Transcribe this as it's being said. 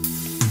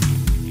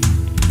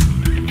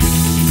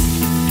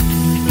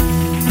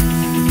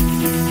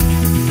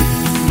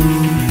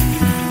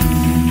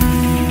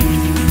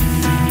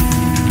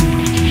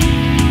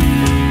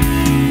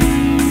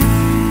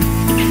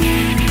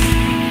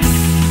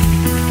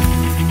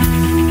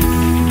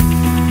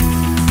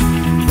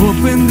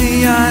Open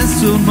the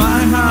eyes of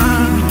my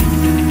heart.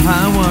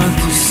 I want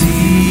to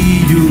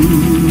see you.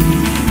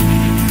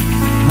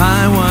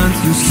 I want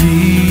to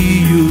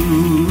see you.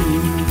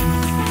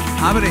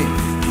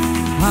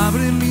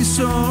 Abre mis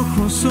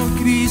ojos, oh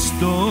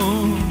Cristo.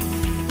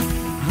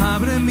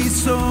 Abre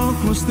mis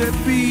ojos, te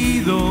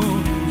pido.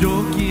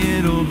 Yo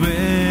quiero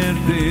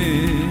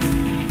verte.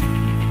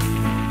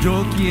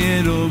 Yo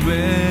quiero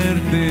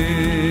verte.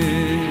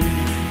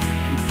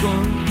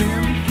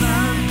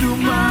 Contemplar tu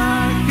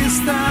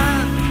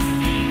majestad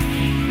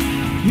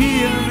y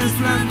el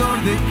resplandor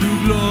de tu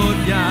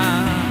gloria.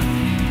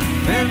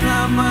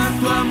 Derrama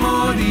tu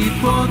amor y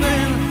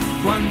poder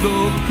cuando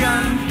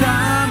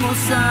cantamos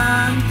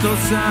Santo,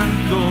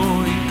 Santo,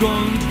 y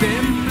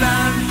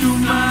contemplar tu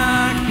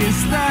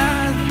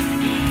majestad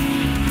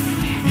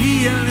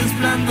y el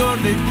resplandor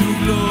de tu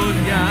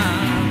gloria.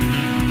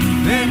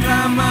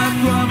 Derrama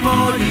tu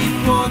amor y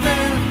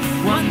poder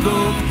cuando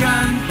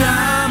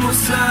cantamos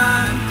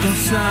Santo,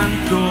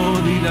 Santo.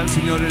 Dile al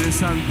Señor, eres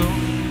santo.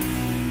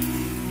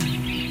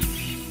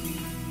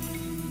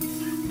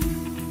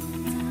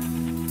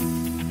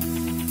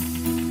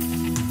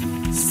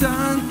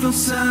 Santo,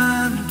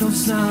 santo,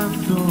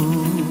 santo,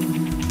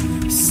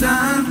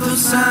 santo,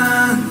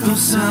 santo,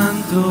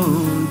 santo,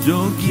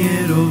 yo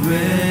quiero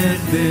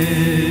verte.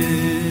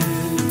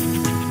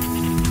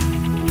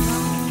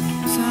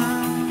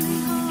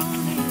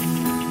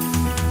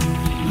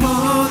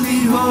 Holy,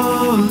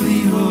 holy,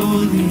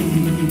 holy,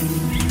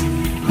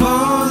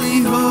 holy,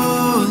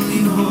 holy,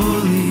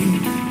 holy,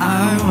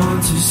 I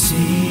want to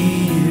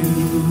see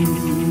you.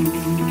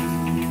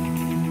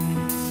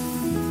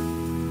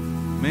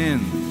 Man.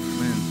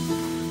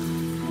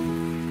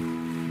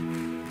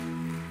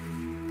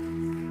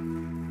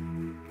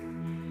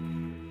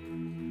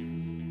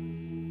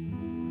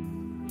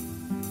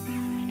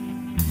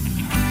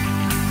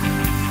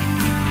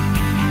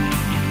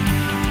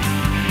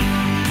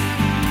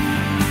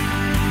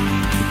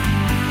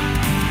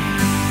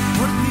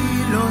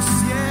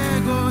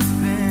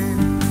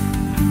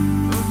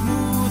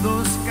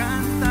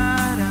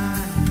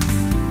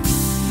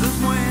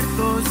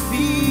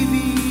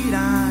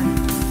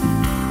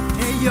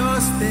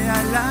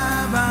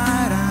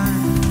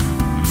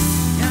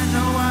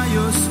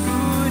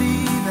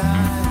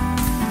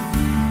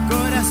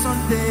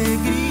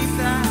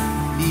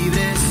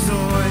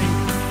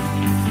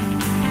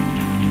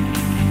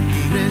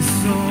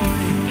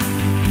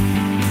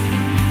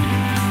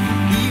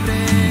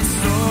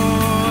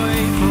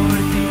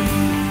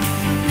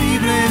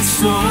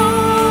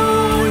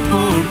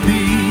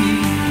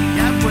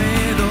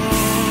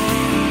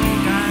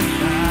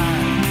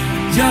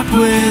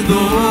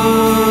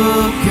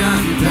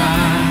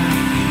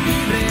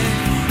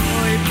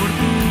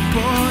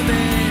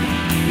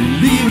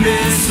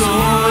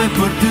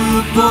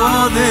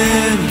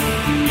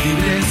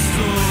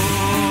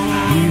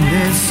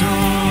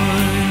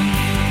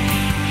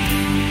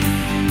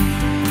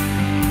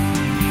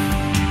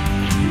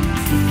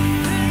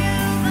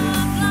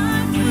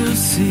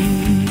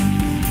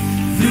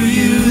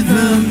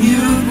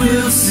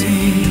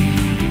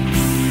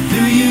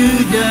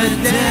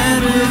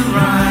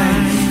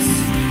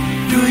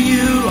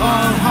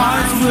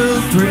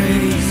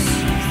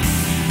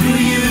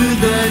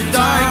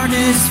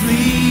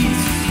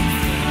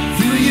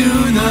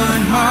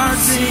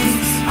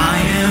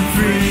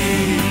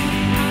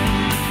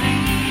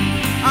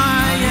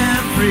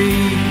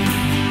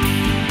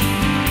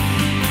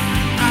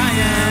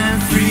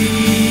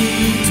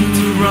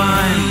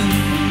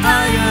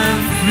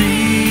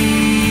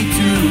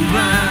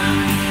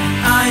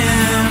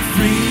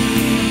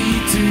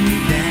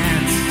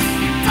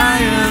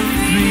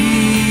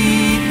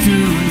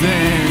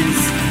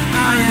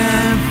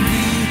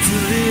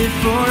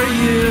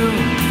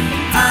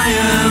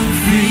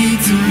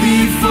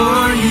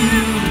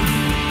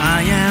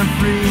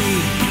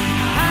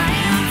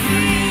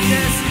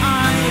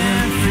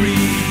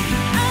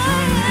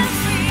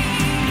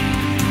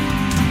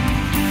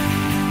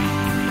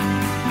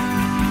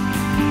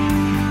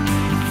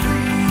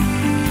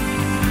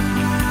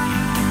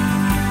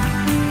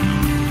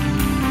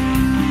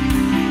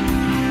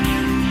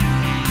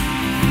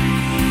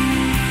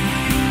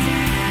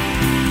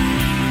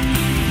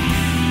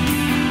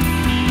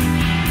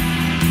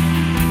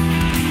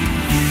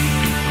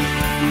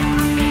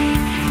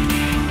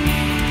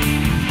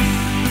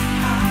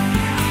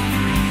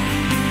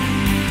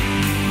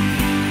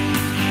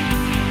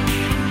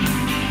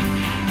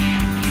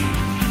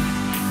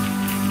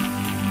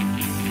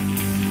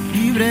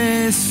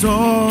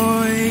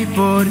 Soy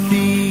por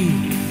ti,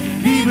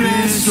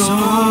 libre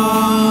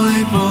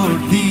soy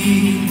por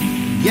ti,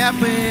 ya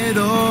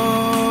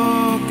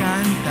puedo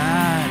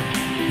cantar,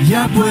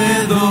 ya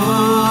puedo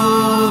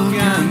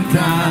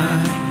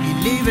cantar,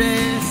 y libre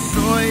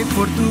soy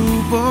por tu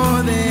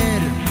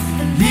poder,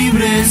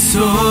 libre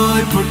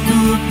soy por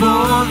tu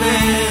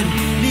poder,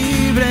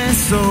 libre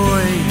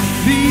soy,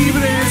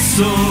 libre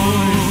soy,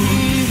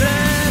 libre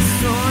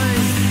soy,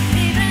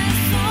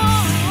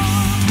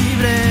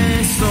 libre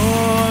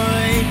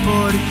soy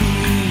por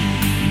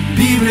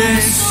ti,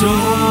 libre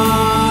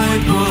soy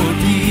por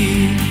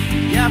ti.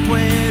 Ya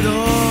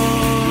puedo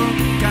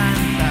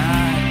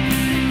cantar,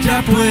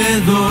 Ya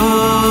puedo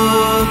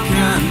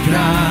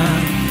cantar.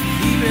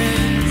 libre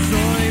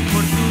soy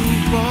por tu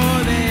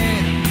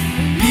poder,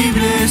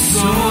 Libre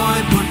soy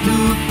por tu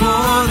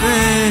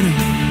poder.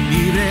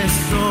 libre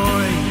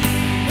soy,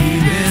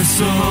 Libre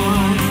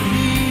soy.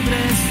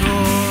 libre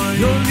soy.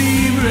 Yo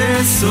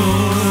libre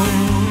soy.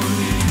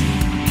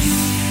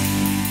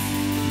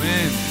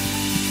 Amén.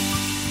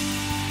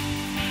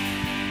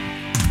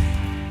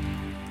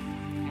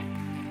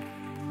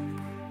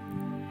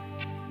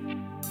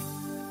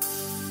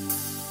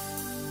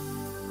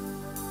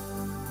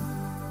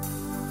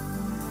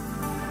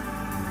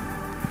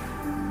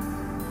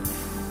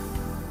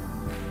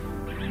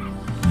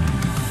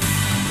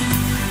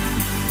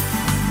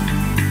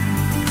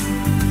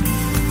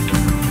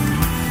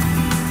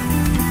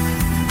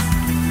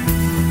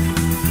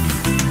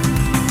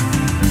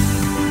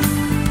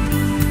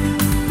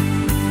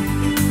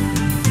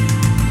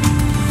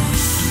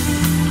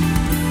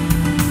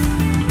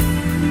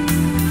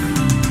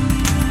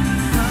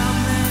 Come,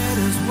 let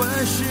us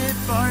worship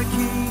our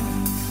King.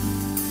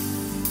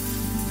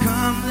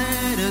 Come,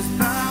 let us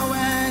bow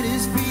at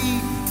His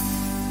feet.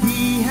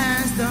 He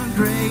has done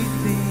great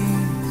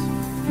things.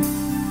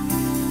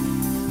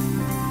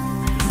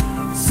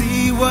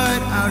 See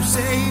what our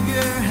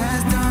Savior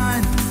has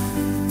done.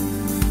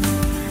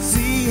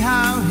 See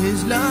how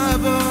His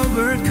love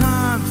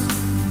overcomes.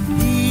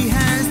 He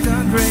has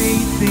done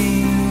great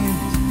things.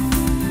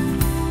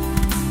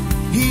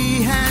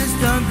 He has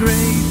done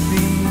great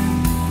things.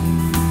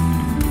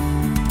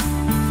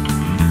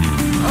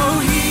 Oh,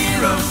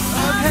 hero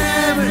of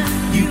heaven,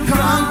 you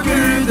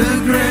conquer the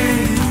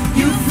grave.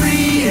 You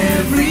free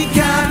every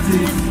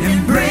captive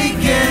and break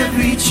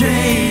every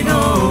chain.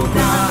 Oh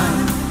God,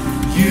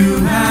 you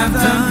have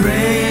done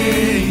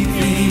great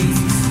things.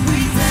 We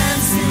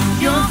dance in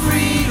your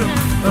freedom,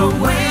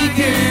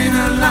 awaken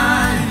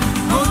alive.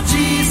 Oh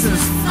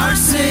Jesus, our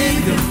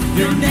Savior,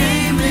 your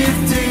name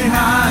lifted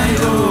high.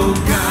 Oh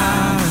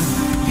God,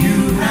 you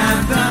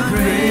have done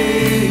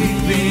great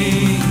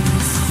things.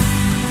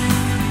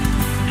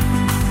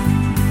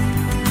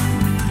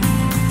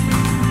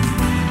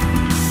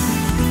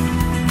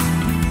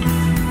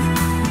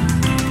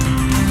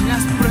 En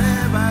las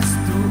pruebas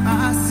tú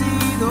has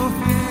sido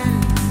fiel.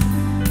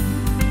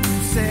 Tú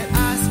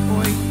serás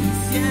hoy y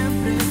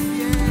siempre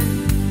fiel.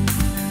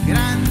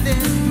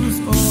 Grandes tus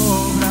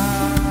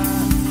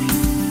obras.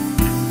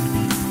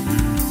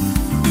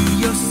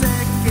 Y yo sé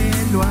que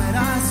lo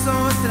harás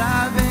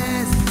otra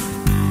vez.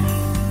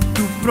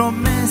 Tu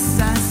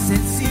promesa es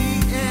el sí,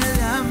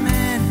 el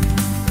amén.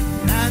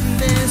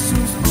 Grandes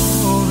sus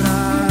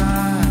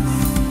obras.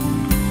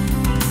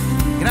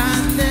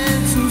 Grandes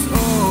sus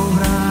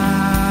obras.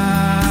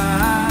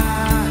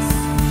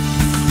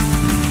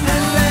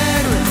 El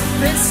héroe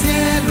del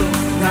cielo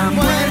la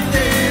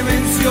muerte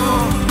venció.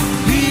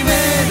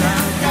 Libera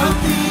al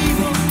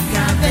cautivo,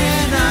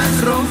 cadenas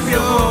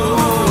rompió.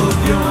 Oh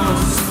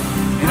Dios,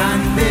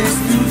 grandes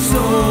tus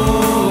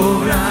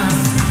obras.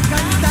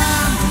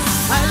 Cantamos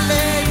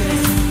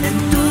alegres en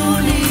tu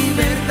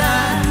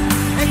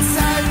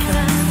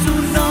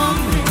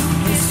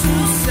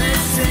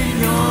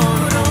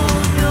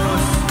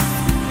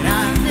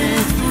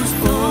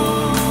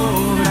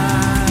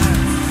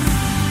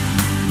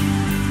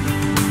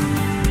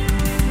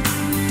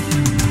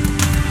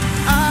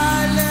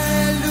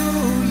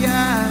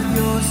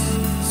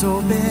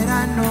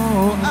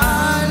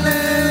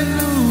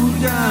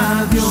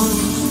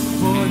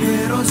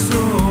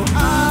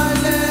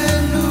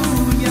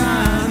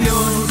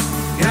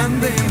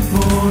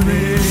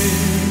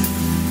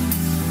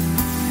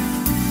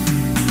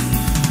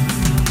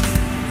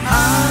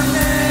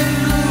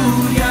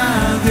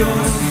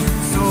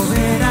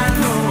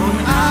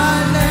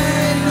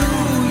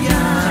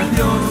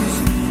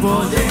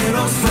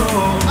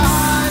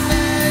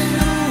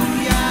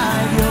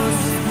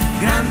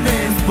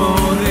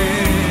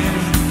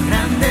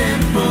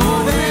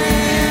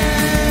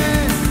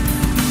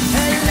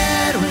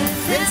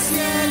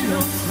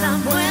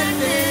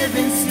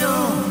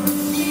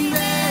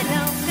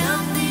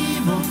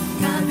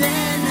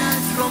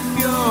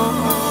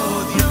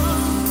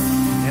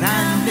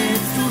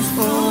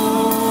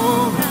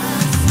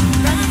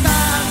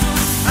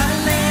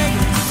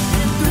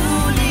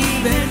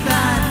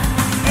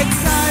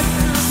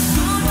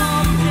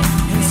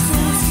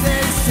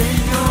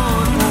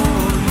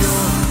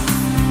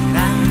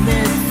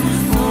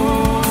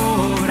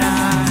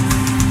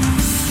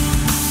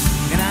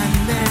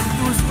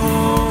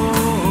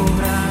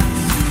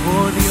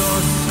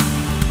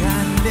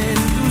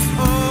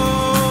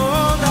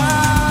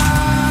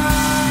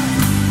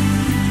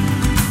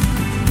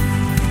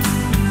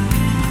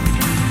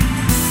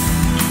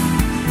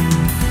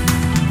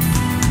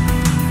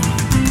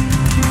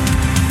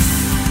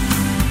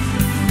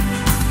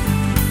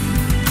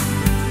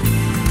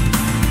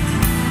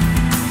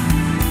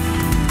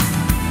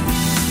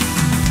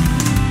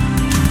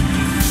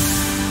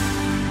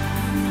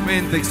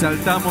Amén. Te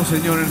exaltamos,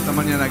 Señor, en esta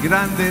mañana.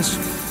 Grandes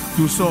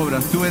tus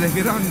obras. Tú eres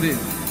grande,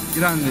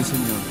 grande,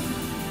 Señor.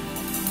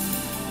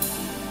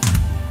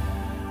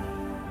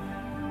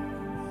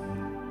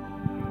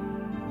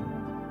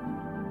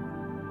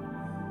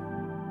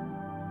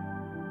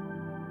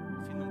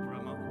 Haciendo un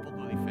programa un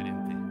poco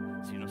diferente,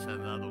 si no se han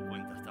dado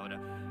cuenta hasta ahora.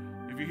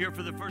 If you're here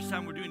for the first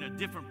time, we're doing a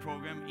different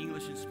program,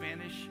 English and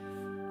Spanish,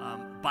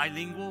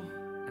 bilingual,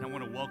 and I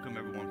want to welcome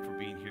everyone for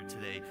being here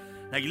today.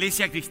 La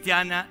Iglesia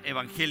Cristiana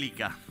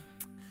Evangélica.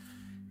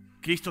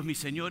 Cristo es mi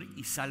Señor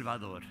y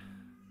Salvador.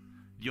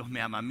 Dios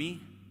me ama a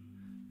mí,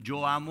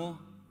 yo amo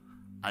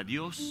a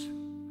Dios,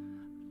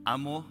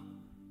 amo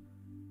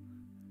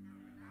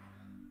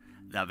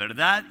la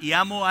verdad y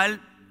amo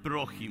al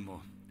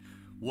prójimo.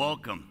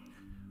 Welcome.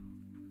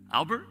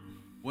 Albert.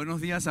 Buenos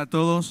días a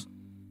todos.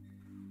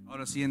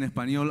 Ahora sí en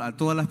español, a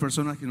todas las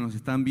personas que nos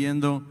están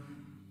viendo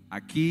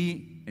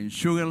aquí en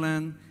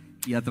Sugarland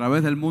y a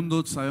través del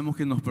mundo. Sabemos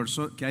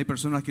que hay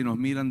personas que nos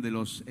miran de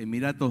los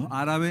Emiratos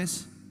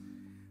Árabes,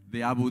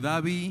 de Abu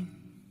Dhabi,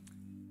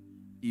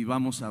 y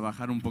vamos a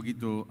bajar un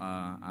poquito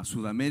a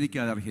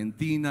Sudamérica, de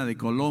Argentina, de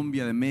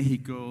Colombia, de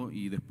México,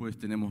 y después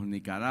tenemos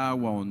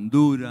Nicaragua,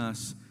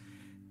 Honduras,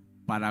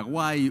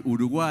 Paraguay,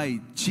 Uruguay,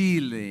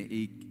 Chile,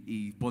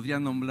 y podría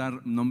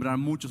nombrar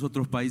muchos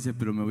otros países,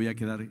 pero me voy a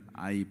quedar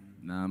ahí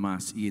nada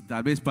más. Y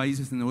tal vez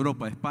países en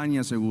Europa,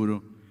 España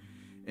seguro.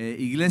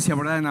 Iglesia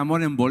Verdad en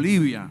Amor en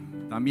Bolivia,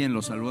 también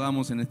los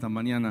saludamos en esta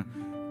mañana.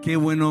 Qué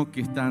bueno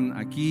que están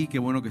aquí, qué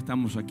bueno que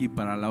estamos aquí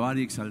para alabar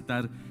y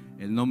exaltar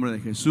el nombre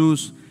de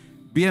Jesús.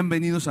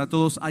 Bienvenidos a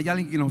todos. ¿Hay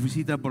alguien que nos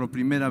visita por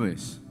primera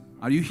vez?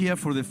 Are you here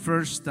for the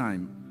first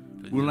time?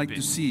 We'd like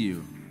to see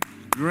you.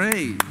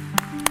 Great.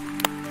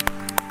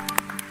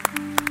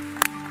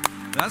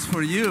 That's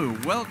for you.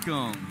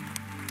 Welcome.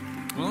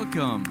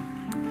 Welcome.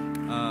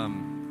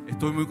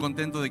 Estoy muy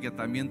contento de que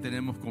también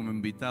tenemos como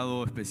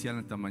invitado especial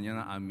esta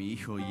mañana a mi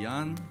hijo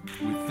Jan.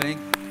 We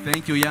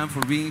thank you, Jan,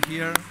 for being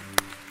here.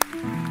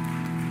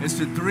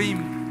 It's a dream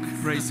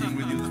praising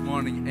with you this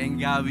morning, and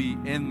Gabby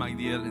and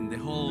Magdiel and the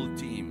whole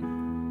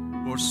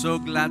team. We're so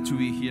glad to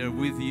be here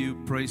with you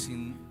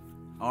praising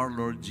our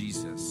Lord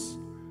Jesus.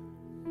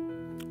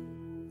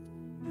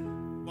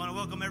 I want to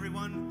welcome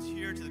everyone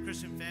here to the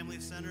Christian Family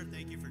Center.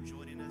 Thank you for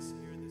joining us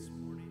here this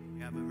morning.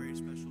 We have a very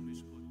special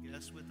musical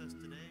guest with us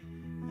today.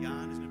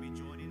 Jan is going to be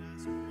joining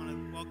us. We want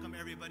to welcome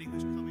everybody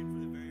who's coming for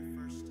the very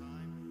first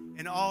time,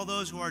 and all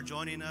those who are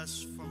joining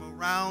us from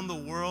around the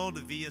world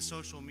via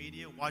social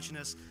media, watching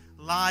us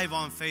live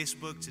on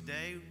Facebook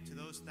today. To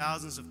those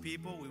thousands of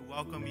people, we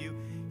welcome you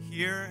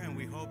here, and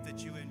we hope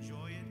that you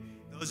enjoy it.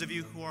 Those of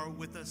you who are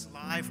with us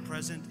live,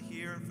 present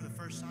here for the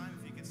first time,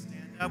 if you could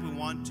stand up, we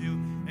want to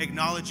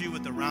acknowledge you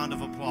with a round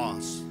of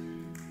applause.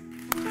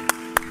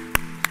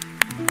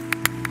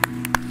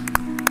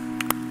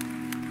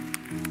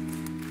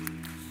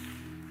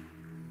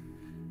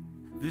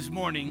 This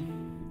morning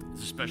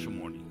is a special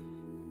morning.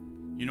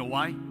 You know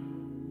why?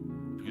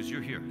 Because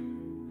you're here.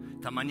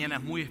 Esta mañana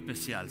es muy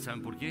especial.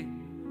 ¿Saben por qué?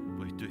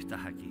 Pues tú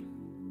estás aquí.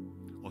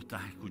 O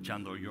estás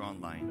escuchando, or you're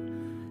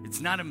online.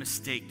 It's not a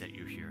mistake that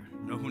you're here.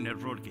 No es un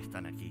error que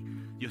están aquí.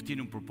 Dios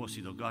tiene un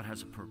propósito. God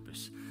has a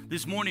purpose.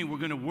 This morning we're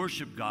going to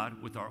worship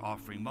God with our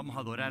offering. Vamos a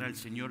adorar al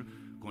Señor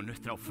con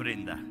nuestra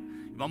ofrenda.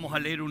 Y vamos a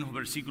leer unos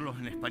versículos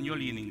en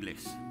español y en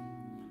inglés.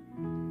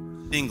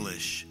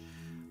 English.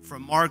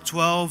 From Mark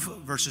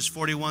 12, verses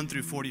 41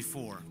 through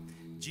 44.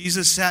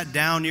 Jesus sat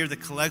down near the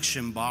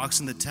collection box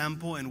in the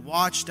temple and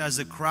watched as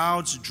the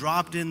crowds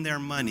dropped in their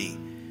money.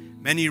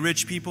 Many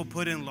rich people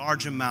put in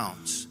large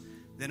amounts.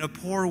 Then a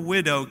poor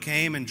widow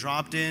came and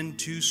dropped in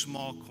 2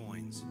 small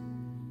coins.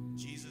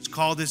 Jesus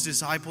called his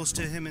disciples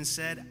to him and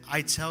said,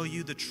 I tell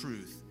you the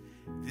truth.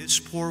 This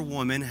poor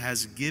woman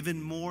has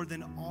given more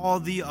than all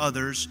the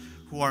others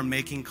who are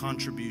making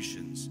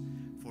contributions.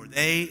 For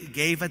they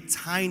gave a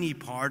tiny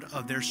part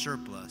of their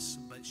surplus,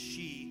 but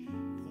she,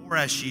 poor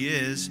as she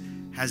is,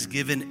 has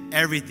given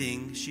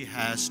everything she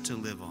has to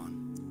live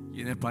on.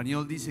 Y en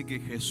español dice que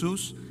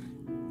Jesús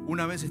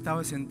una vez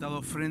estaba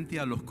sentado frente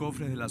a los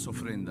cofres de las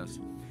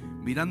ofrendas,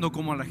 mirando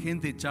cómo la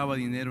gente echaba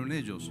dinero en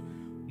ellos.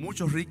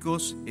 Muchos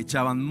ricos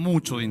echaban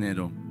mucho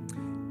dinero.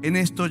 En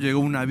esto llegó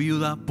una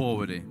viuda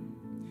pobre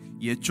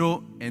y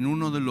echó en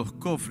uno de los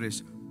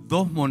cofres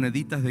 2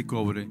 moneditas de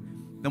cobre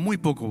de muy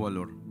poco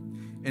valor.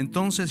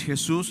 Entonces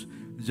Jesús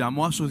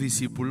llamó a sus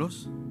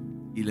discípulos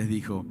y les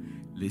dijo,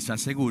 les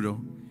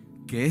aseguro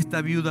que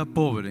esta viuda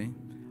pobre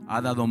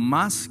ha dado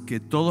más que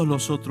todos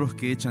los otros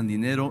que echan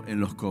dinero en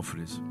los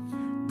cofres.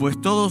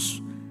 Pues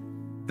todos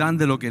dan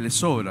de lo que les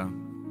sobra,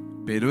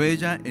 pero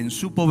ella en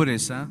su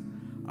pobreza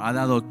ha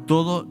dado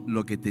todo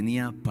lo que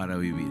tenía para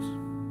vivir.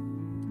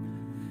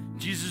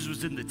 Jesus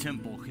was in the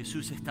temple.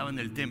 Jesús estaba en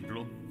el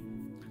templo.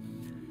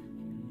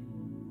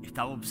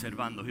 Estaba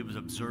observando. He was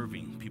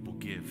observing people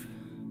give.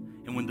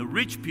 And when the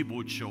rich people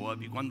would show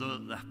up, y cuando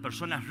las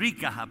personas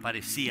ricas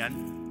aparecían,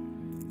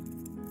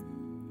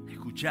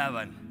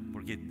 escuchaban,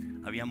 porque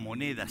había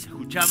monedas,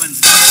 escuchaban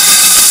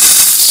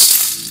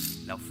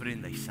la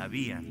ofrenda y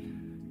sabían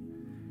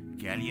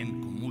que alguien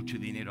con mucho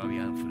dinero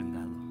había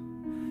ofrendado.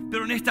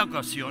 Pero en esta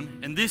ocasión,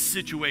 in this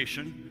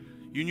situation,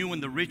 you knew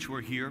when the rich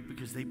were here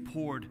because they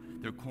poured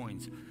their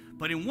coins.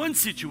 But in one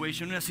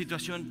situation, una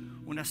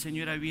situación, una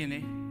señora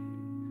viene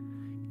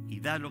y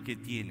da lo que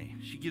tiene.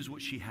 She gives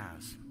what she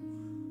has.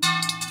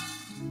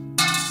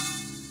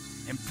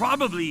 And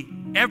probably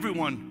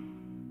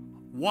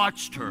everyone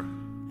watched her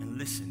and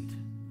listened.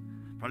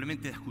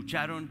 Probablemente la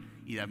escucharon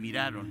y la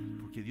miraron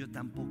porque dio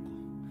tan poco.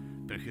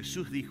 Pero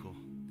Jesús dijo,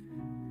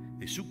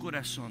 de su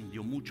corazón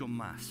dio mucho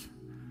más,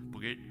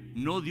 porque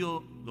no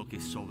dio lo que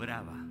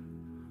sobraba,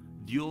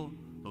 dio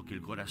lo que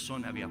el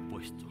corazón había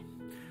puesto.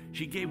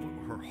 She gave what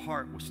her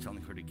heart was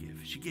telling her to give.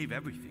 She gave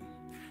everything.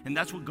 And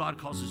that's what God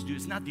calls us to do.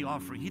 It's not the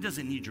offering. He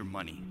doesn't need your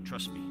money.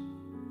 Trust me.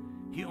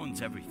 He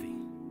owns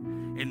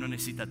everything. Él no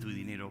necesita tu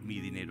dinero, mi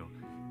dinero.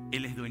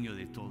 Él es dueño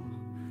de todo.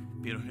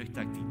 Pero es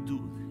nuestra actitud.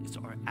 It's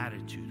our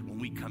attitude when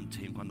we come to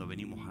Him, cuando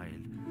venimos a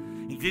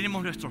Él.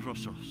 Inclinemos nuestros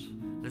rostros.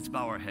 Let's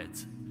bow our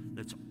heads.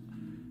 Let's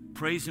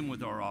praise Him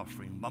with our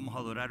offering. Vamos a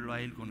adorarlo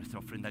a Él con nuestra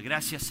ofrenda.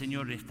 Gracias,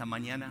 Señor, esta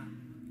mañana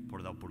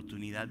por la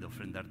oportunidad de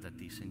ofrendarte a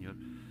ti, Señor.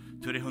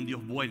 Tú eres un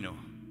Dios bueno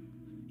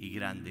y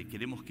grande.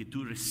 Queremos que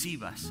tú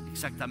recibas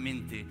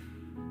exactamente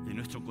de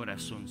nuestro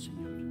corazón,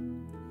 Señor,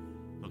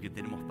 lo que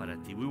tenemos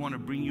para ti. We want to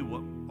bring you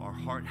what our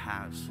heart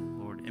has,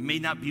 Lord. It may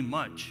not be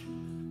much,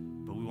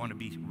 but we want to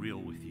be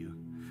real with you.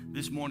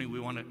 This morning we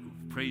want to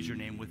praise your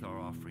name with our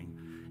offering.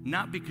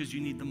 Not because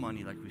you need the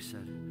money, like we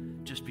said,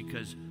 just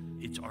because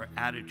it's our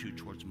attitude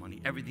towards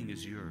money. Everything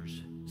is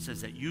yours. It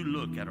says that you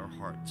look at our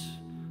hearts.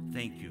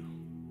 Thank you.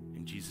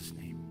 In Jesus'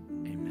 name,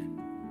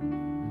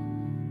 amen.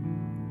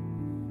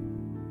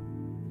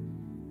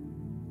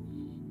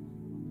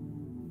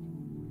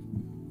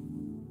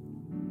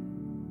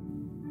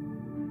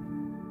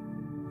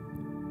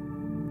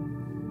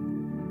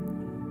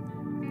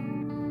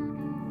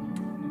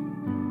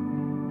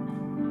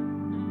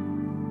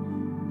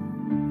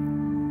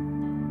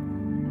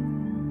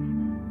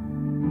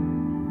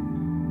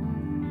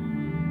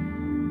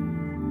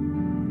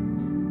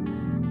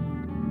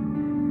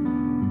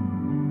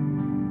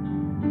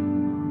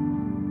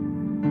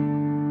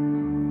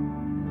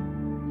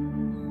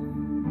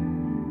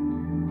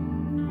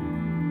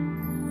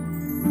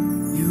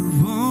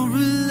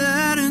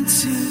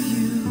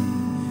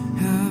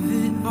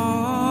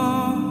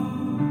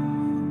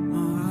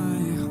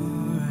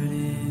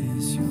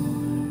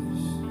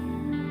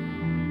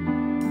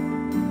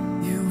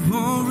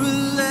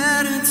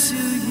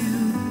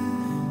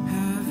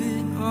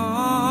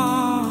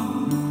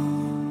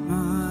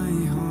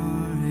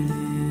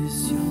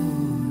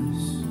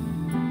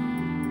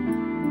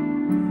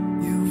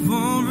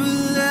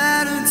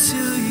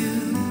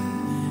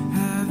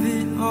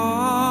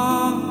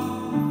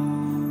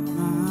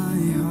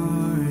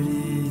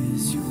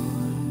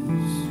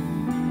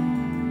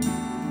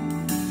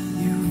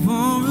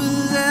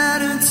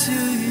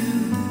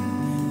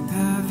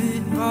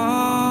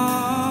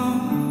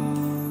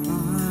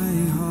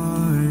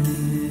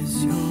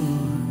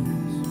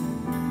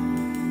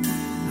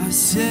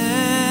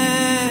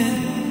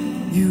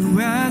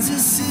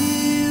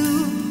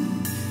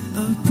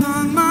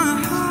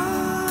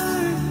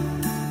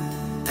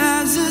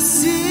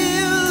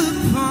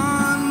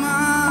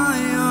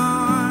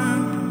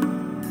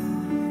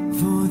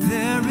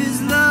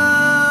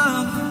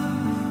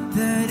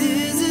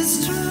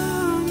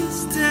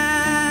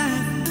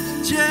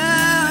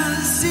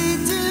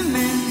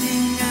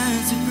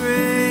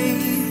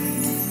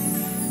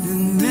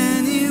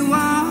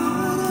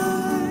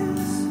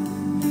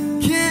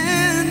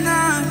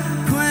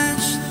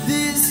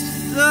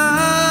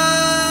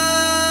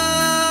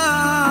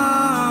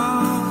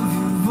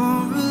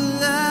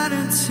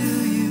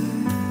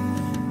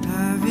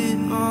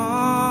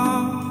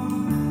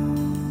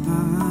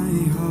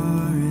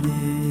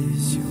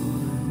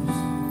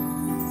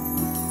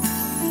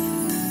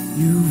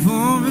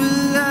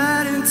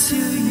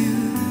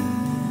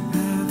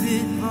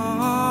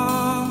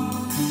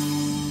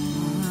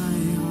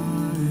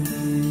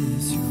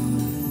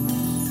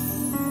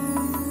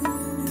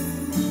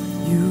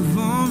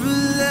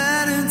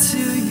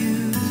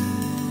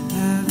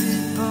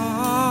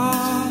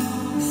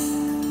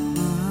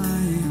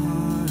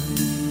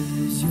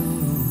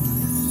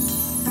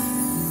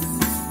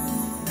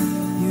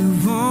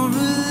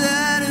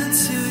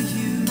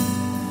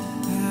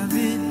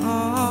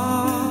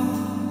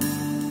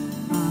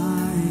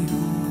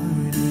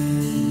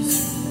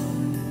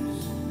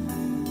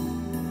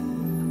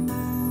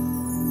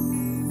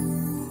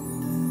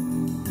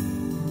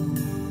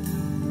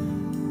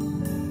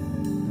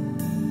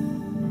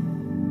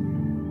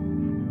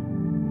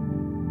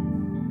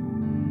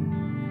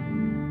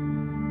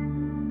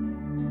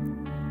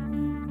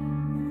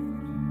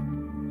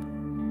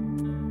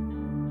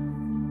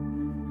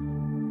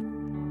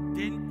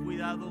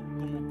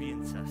 Cómo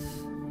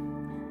piensas.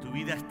 Tu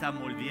vida está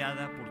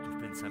moldeada por tus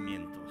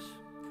pensamientos.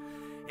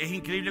 Es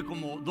increíble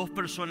cómo dos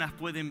personas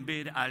pueden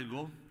ver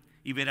algo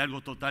y ver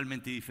algo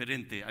totalmente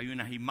diferente. Hay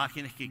unas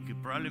imágenes que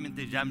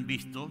probablemente ya han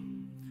visto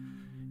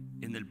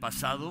en el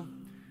pasado.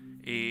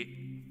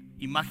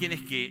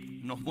 imágenes que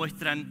nos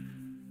muestran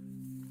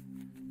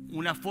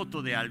una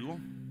foto de algo,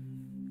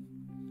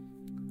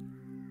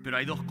 pero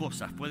hay dos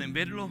cosas. ¿Pueden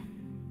verlo?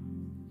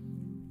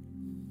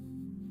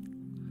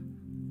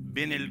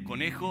 Ven el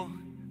conejo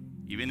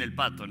y ven el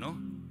pato, ¿no?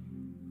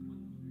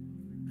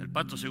 El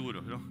pato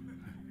seguro, ¿no?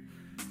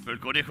 Pero el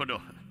conejo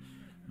no.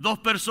 Dos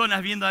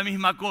personas viendo la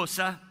misma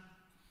cosa,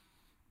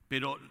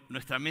 pero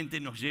nuestra mente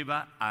nos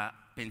lleva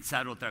a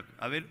pensar otra.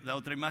 A ver, la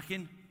otra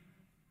imagen.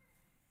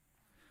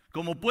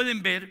 Como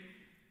pueden ver,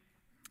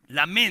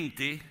 la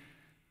mente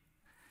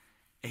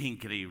es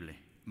increíble,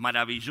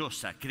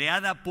 maravillosa,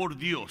 creada por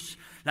Dios.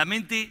 La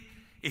mente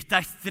está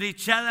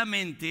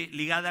estrechadamente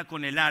ligada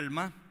con el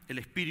alma, el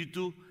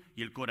espíritu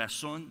y el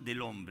corazón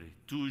del hombre,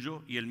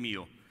 tuyo y el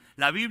mío.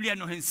 La Biblia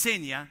nos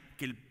enseña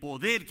que el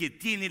poder que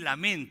tiene la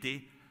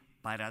mente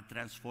para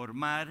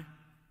transformar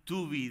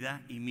tu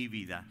vida y mi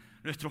vida.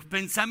 Nuestros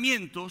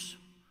pensamientos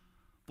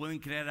pueden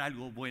crear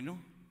algo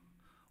bueno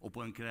o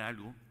pueden crear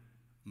algo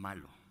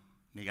malo,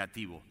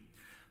 negativo.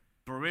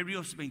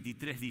 Proverbios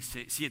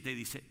 23:7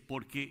 dice,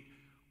 porque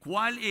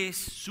cuál es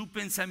su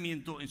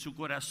pensamiento en su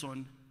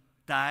corazón,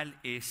 tal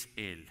es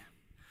él.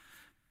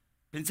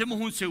 Pensemos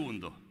un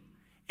segundo.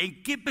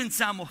 ¿En qué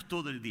pensamos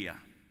todo el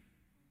día?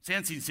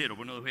 Sean sinceros,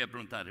 porque no les voy a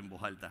preguntar en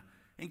voz alta.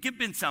 ¿En qué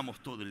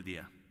pensamos todo el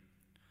día?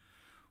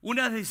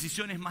 Una de las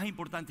decisiones más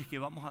importantes que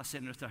vamos a hacer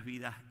en nuestras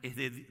vidas es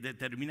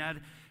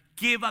determinar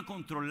qué va a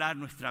controlar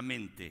nuestra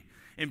mente.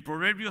 En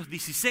Proverbios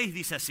 16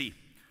 dice así,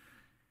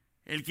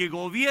 el que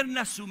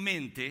gobierna su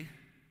mente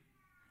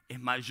es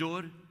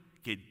mayor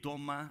que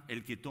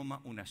el que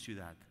toma una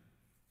ciudad.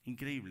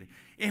 Increíble.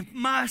 Es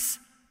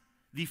más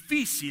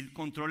difícil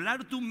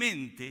controlar tu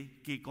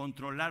mente que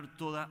controlar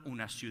toda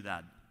una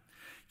ciudad.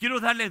 Quiero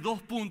darles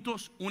 2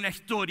 puntos, una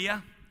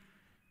historia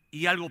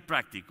y algo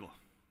práctico.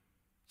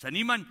 ¿Se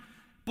animan?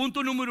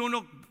 Punto número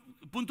 1,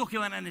 puntos que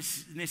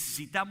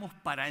necesitamos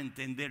para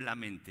entender la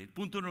mente.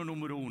 Punto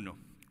número uno.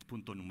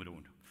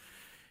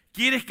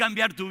 ¿Quieres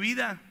cambiar tu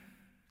vida?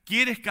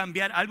 ¿Quieres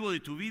cambiar algo de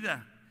tu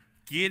vida?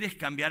 ¿Quieres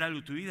cambiar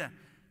algo de tu vida?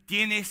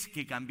 Tienes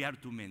que cambiar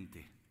tu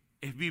mente.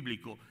 Es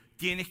bíblico.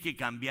 Tienes que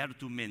cambiar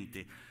tu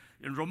mente.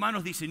 En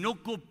Romanos dice,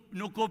 no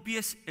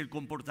copies el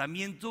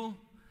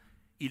comportamiento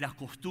y las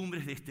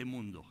costumbres de este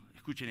mundo.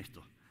 Escuchen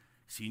esto.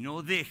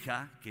 Sino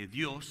deja que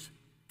Dios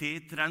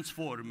te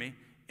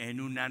transforme en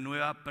una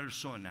nueva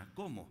persona.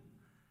 ¿Cómo?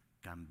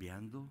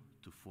 Cambiando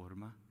tu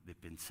forma de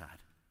pensar.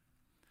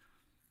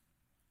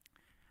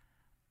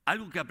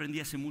 Algo que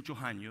aprendí hace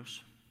muchos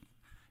años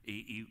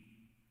y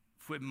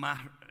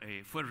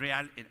fue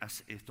real en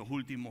estos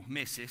últimos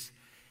meses,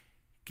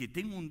 que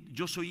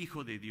yo soy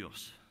hijo de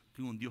Dios.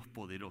 Tengo un Dios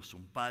poderoso,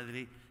 un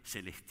Padre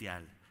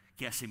celestial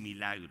que hace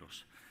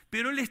milagros.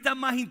 Pero Él está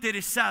más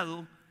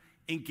interesado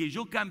en que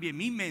yo cambie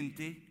mi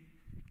mente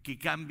que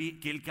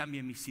Él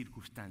cambie mis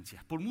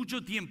circunstancias. Por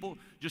mucho tiempo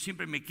yo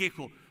siempre me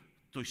quejo,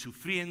 estoy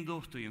sufriendo,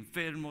 estoy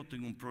enfermo,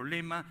 tengo un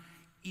problema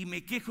y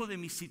me quejo de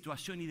mi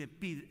situación y le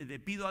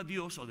pido a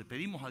Dios o le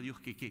pedimos a Dios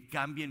que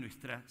cambie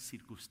nuestra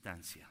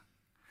circunstancia.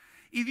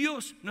 Y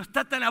Dios no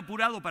está tan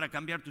apurado para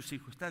cambiar tu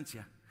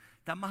circunstancia,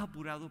 está más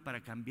apurado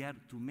para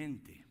cambiar tu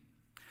mente.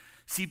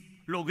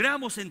 Si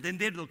logramos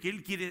entender lo que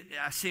Él quiere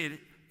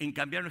hacer en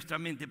cambiar nuestra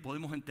mente,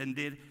 podemos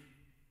entender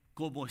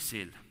cómo es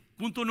Él.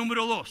 Punto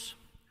número 2.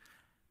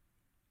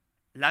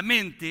 La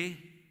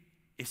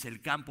mente es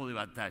el campo de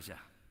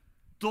batalla.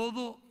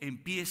 Todo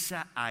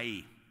empieza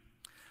ahí.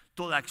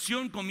 Toda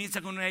acción comienza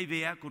con una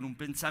idea, con un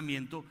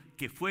pensamiento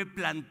que fue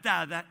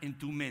plantada en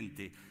tu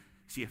mente.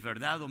 Si es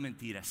verdad o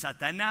mentira.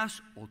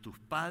 Satanás o tus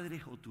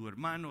padres o tu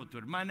hermano o tu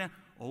hermana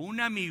o un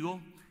amigo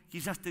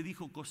quizás te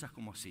dijo cosas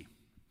como así.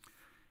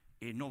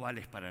 No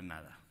vales para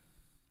nada.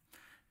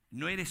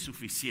 No eres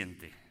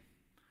suficiente.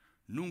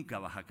 Nunca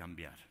vas a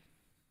cambiar.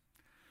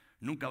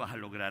 Nunca vas a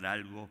lograr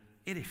algo.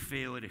 Eres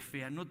feo, eres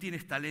fea. No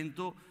tienes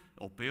talento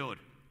o peor.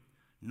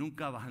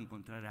 Nunca vas a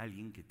encontrar a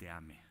alguien que te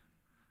ame.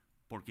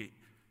 Porque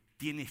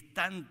tienes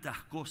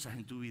tantas cosas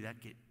en tu vida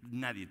que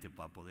nadie te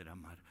va a poder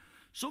amar.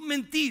 Son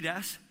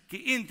mentiras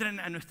que entran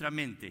a nuestra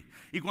mente.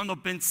 Y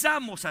cuando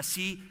pensamos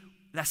así,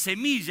 la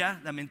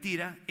semilla, la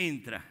mentira,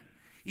 entra.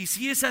 Y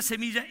si esa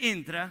semilla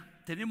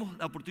entra, tenemos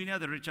la oportunidad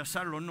de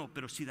rechazarlo o no,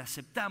 pero si la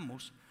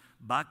aceptamos,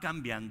 va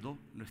cambiando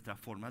nuestra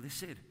forma de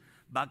ser,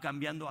 va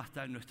cambiando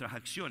hasta nuestras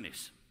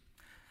acciones.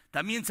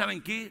 También,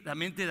 ¿saben qué? La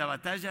mente de la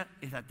batalla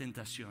es la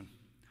tentación.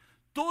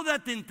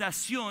 Toda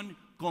tentación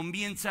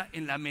comienza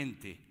en la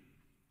mente.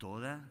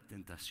 Toda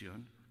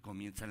tentación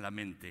comienza en la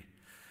mente.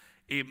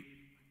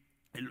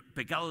 El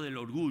pecado del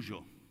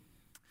orgullo,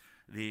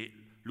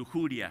 de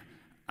lujuria,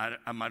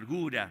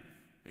 amargura,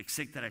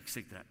 etcétera,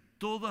 etcétera.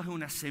 Todo es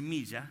una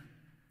semilla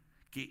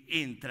que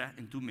entra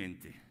en tu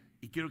mente.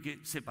 Y quiero que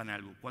sepan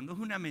algo. Cuando es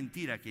una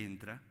mentira que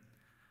entra,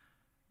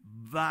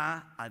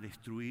 va a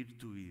destruir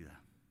tu vida.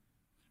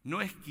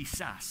 No es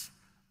quizás,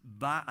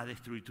 va a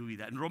destruir tu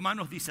vida. En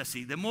Romanos dice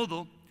así, de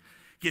modo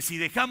que si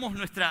dejamos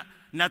nuestra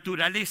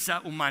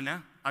naturaleza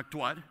humana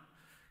actuar,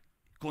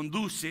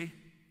 conduce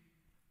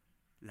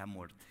la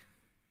muerte.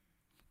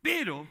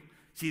 Pero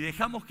si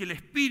dejamos que el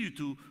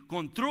Espíritu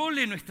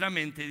controle nuestra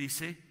mente,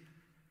 dice,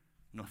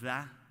 nos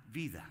da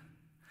vida.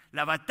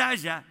 La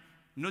batalla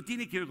no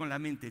tiene que ver con la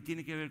mente,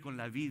 tiene que ver con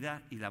la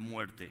vida y la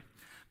muerte.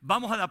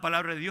 Vamos a la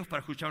palabra de Dios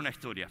para escuchar una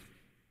historia.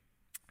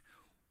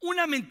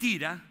 Una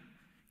mentira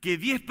que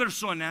 10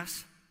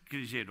 personas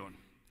creyeron,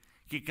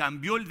 que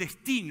cambió el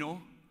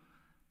destino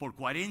por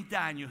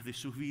 40 años de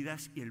sus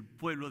vidas y el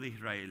pueblo de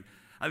Israel.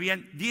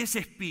 Habían 10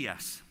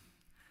 espías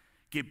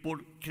que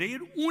por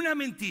creer una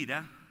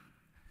mentira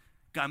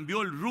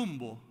cambió el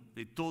rumbo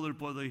de todo el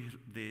pueblo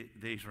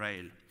de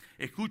Israel.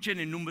 Escuchen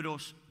en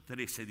Números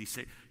 13,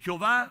 dice,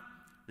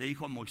 Jehová le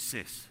dijo a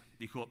Moisés,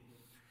 dijo,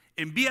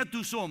 envía a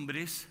tus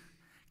hombres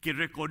que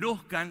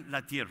reconozcan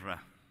la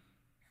tierra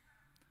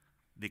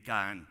de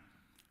Canaán,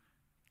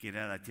 que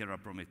era la tierra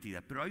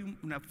prometida. Pero hay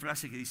una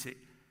frase que dice,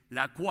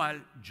 la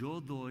cual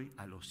yo doy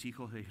a los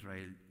hijos de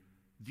Israel.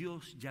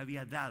 Dios ya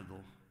había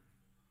dado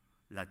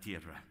la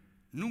tierra.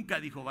 Nunca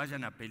dijo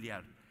vayan a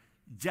pelear,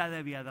 ya le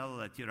había dado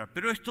la tierra.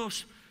 Pero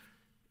estos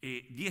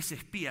 10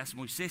 espías,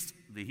 Moisés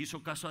les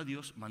hizo caso a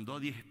Dios, mandó a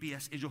 10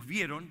 espías, ellos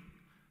vieron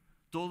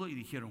todo y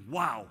dijeron,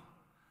 wow,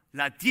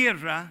 la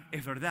tierra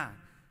es verdad,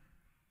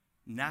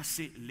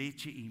 nace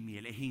leche y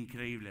miel, es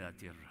increíble la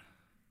tierra.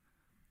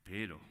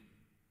 Pero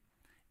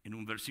en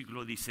un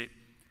versículo dice,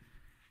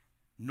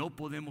 no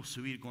podemos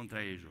subir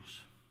contra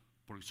ellos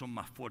porque son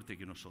más fuertes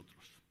que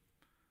nosotros.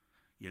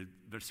 Y el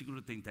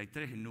versículo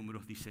 33 en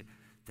Números dice,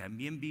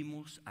 también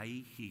vimos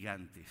ahí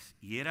gigantes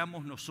y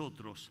éramos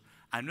nosotros,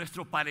 a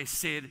nuestro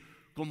parecer,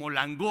 como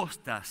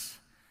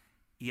langostas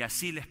y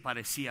así les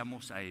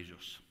parecíamos a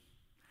ellos.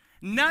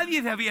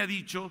 Nadie les había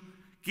dicho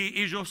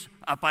que ellos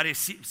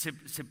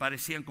se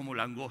parecían como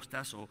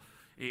langostas o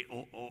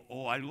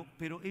algo,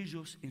 pero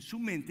ellos en su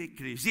mente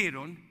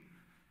creyeron,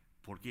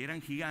 porque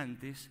eran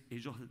gigantes,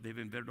 ellos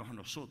deben vernos a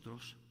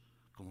nosotros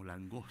como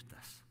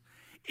langostas.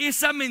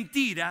 Esa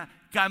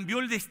mentira cambió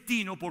el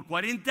destino por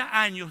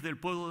 40 años del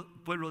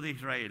pueblo de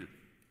Israel.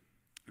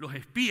 Los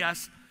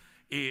espías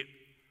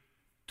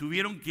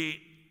tuvieron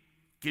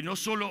que no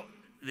solo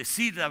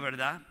decir la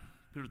verdad,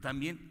 pero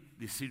también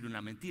decir una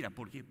mentira.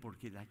 ¿Por qué?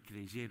 Porque la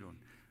creyeron.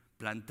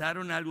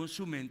 Plantaron algo en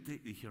su mente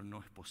y dijeron,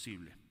 no es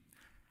posible.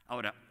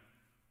 Ahora,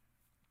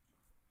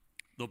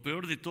 lo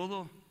peor de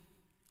todo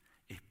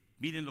es,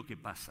 miren lo que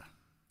pasa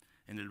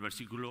en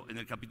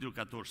el capítulo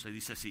 14,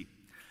 dice así.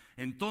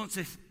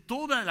 Entonces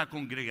toda la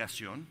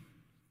congregación,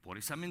 por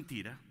esa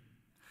mentira,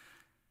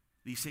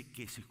 dice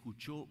que se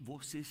escuchó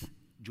voces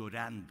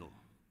llorando,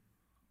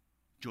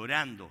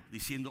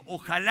 diciendo,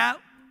 ojalá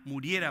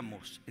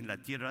muriéramos en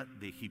la tierra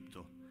de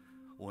Egipto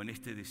o en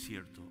este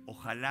desierto,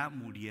 ojalá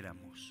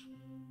muriéramos.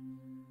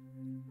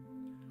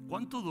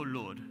 ¿Cuánto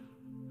dolor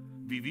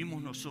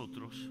vivimos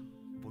nosotros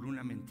por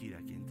una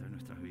mentira que entra en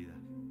nuestras vidas?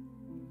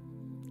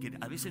 Que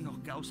a veces nos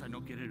causa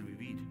no querer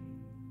vivir.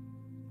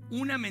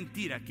 Una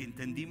mentira que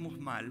entendimos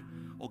mal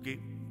o que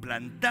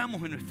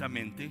plantamos en nuestra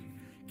mente,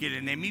 que el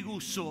enemigo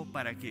usó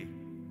 ¿para qué?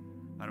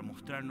 Para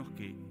mostrarnos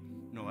que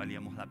no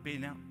valíamos la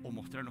pena o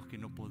mostrarnos que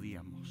no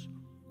podíamos.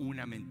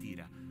 Una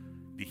mentira.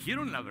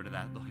 Dijeron la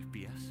verdad los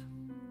espías,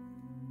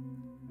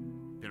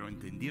 pero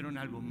entendieron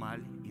algo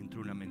mal y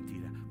entró una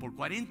mentira. Por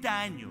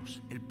 40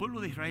 años el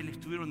pueblo de Israel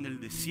estuvieron en el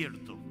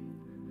desierto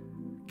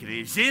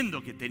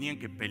creyendo que tenían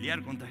que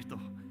pelear contra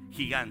estos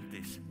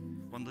gigantes,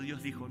 cuando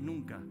Dios dijo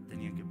nunca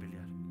tenían que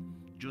pelear.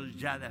 Yo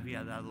ya les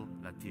había dado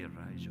la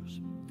tierra a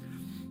ellos.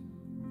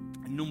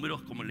 En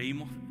Números, como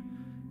leímos,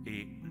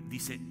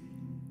 dice,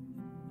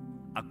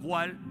 a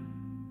cual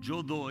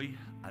yo doy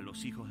a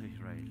los hijos de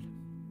Israel.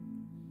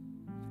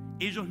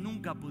 Ellos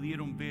nunca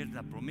pudieron ver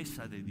la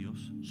promesa de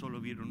Dios, solo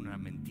vieron una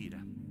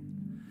mentira.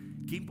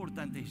 Qué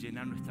importante es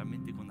llenar nuestra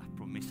mente con las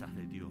promesas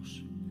de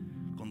Dios,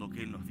 con lo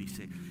que Él nos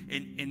dice.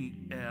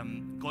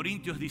 En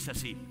Corintios dice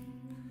así,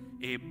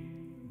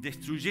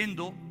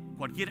 destruyendo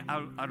cualquier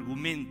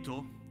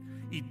argumento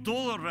y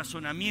todo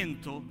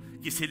razonamiento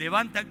que se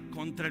levanta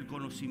contra el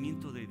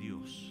conocimiento de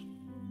Dios.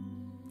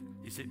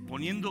 Dice,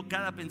 poniendo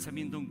cada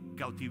pensamiento en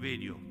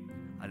cautiverio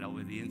a la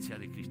obediencia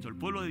de Cristo. El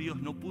pueblo de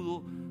Dios no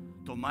pudo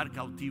tomar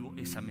cautivo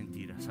esa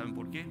mentira. ¿Saben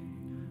por qué?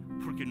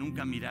 Porque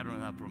nunca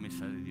miraron a la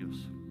promesa de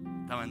Dios.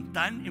 Estaban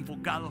tan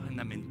enfocados en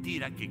la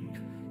mentira, que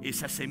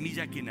esa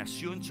semilla que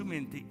nació en su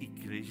mente, y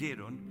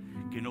creyeron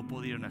que no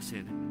pudieron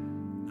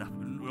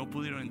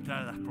entrar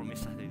a las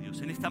promesas de Dios.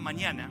 En esta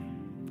mañana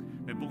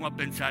me pongo a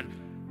pensar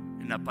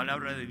en la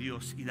palabra de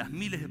Dios y las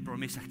miles de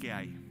promesas que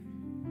hay.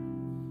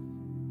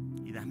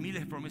 Y las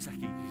miles de promesas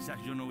que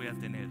quizás yo no voy a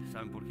tener.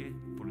 ¿Saben por qué?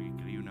 Porque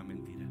creí una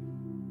mentira.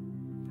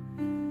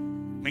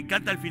 Me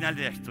encanta el final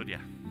de la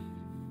historia.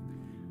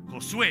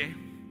 Josué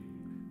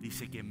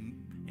dice que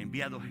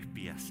envía 2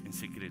 espías en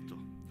secreto.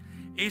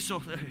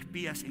 Esos 2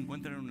 espías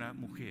encuentran a una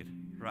mujer,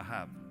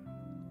 Rahab.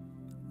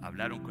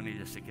 Hablaron con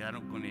ella, se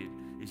quedaron con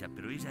ella,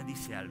 pero ella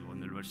dice algo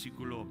en el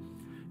versículo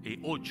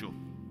 8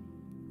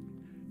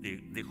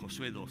 de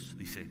Josué 2.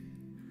 Dice,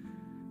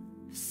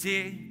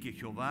 sé que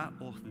Jehová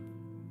os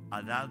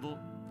ha dado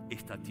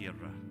esta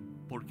tierra,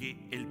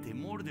 porque el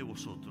temor de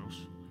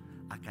vosotros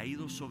ha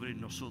caído sobre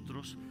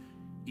nosotros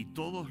y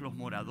todos los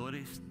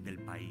moradores del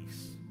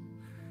país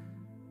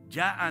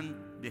ya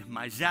han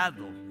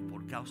desmayado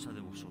por causa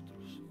de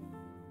vosotros,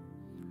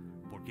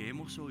 porque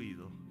hemos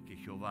oído que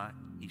Jehová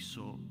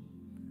hizo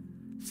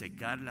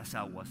secar las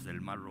aguas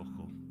del Mar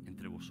Rojo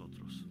entre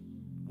vosotros.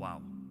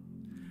 Wow.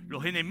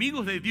 Los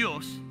enemigos de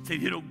Dios se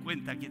dieron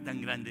cuenta que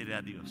tan grande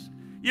era Dios,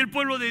 y el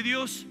pueblo de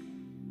Dios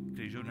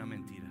creyó una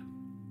mentira.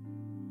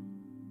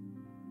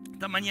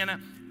 Esta mañana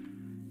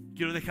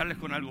quiero dejarles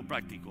con algo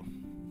práctico,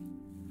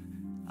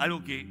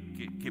 algo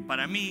que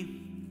para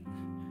mí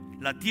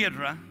la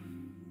tierra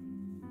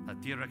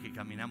que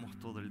caminamos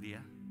todo el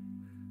día,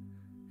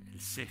 el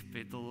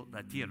césped, toda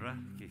la tierra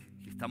que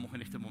estamos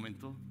en este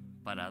momento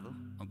parado,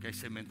 aunque hay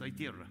cemento, hay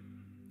tierra.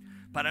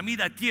 Para mí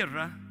la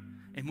tierra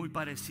es muy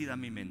parecida a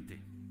mi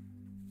mente.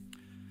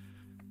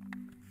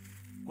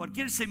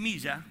 Cualquier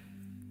semilla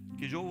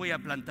que yo voy a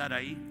plantar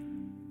ahí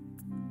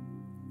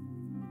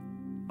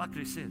va a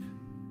crecer.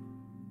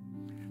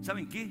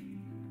 ¿Saben qué?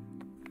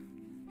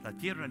 La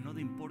tierra no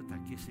le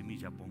importa qué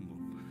semilla pongo.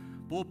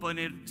 Puedo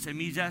poner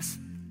semillas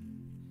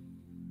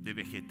de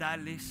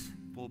vegetales,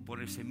 puedo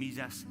poner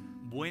semillas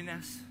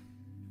buenas,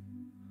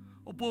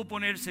 o puedo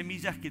poner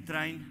semillas que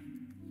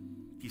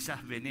traen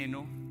quizás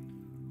veneno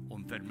o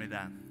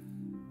enfermedad.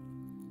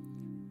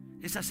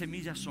 Esas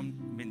semillas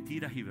son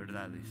mentiras y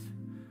verdades.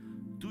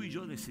 Tú y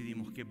yo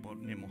decidimos qué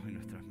ponemos en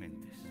nuestras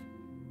mentes.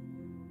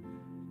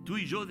 Tú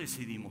y yo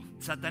decidimos.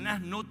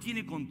 Satanás no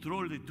tiene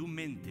control de tu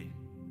mente.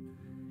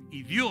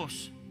 Y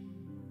Dios,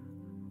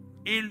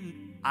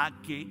 Él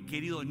ha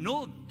querido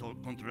no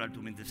controlar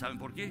tu mente. ¿Saben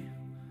por qué?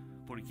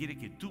 Porque quiere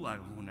que tú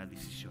hagas una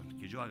decisión,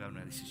 que yo haga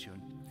una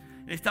decisión.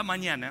 Esta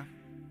mañana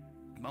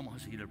vamos a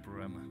seguir el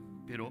programa,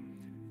 pero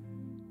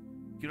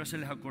quiero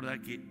hacerles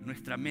acordar que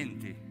nuestra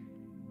mente,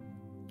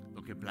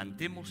 lo que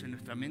plantemos en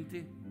nuestra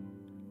mente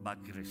va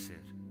a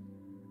crecer.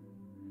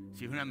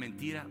 Si es una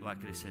mentira, va a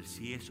crecer.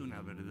 Si es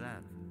una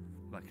verdad,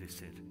 va a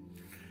crecer.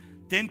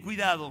 Ten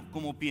cuidado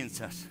cómo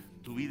piensas.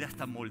 Tu vida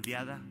está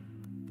moldeada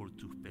por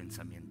tus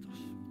pensamientos.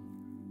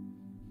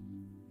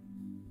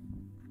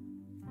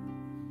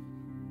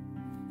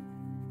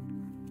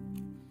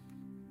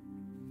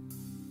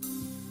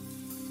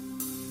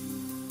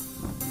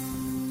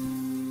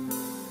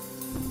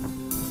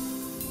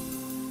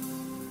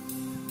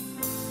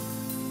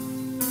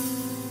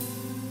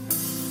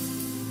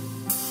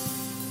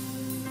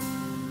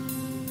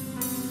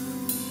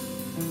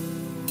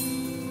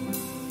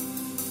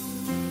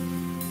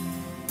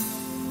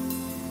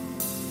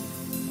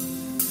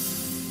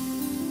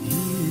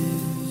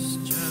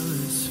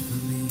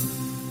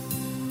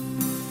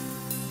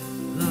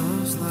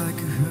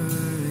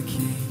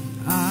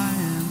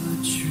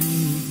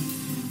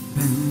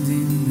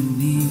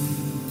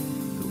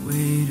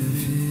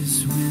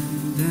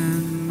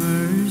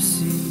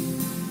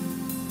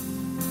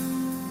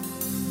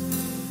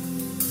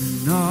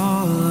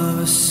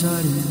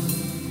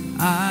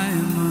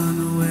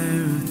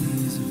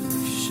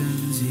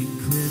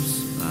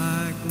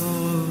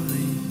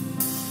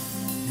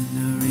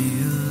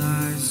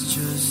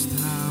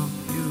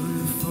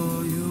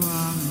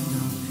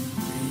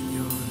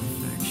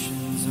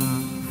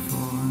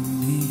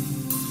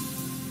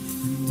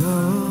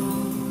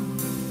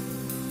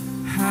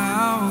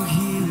 How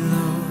he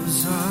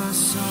loves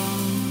us.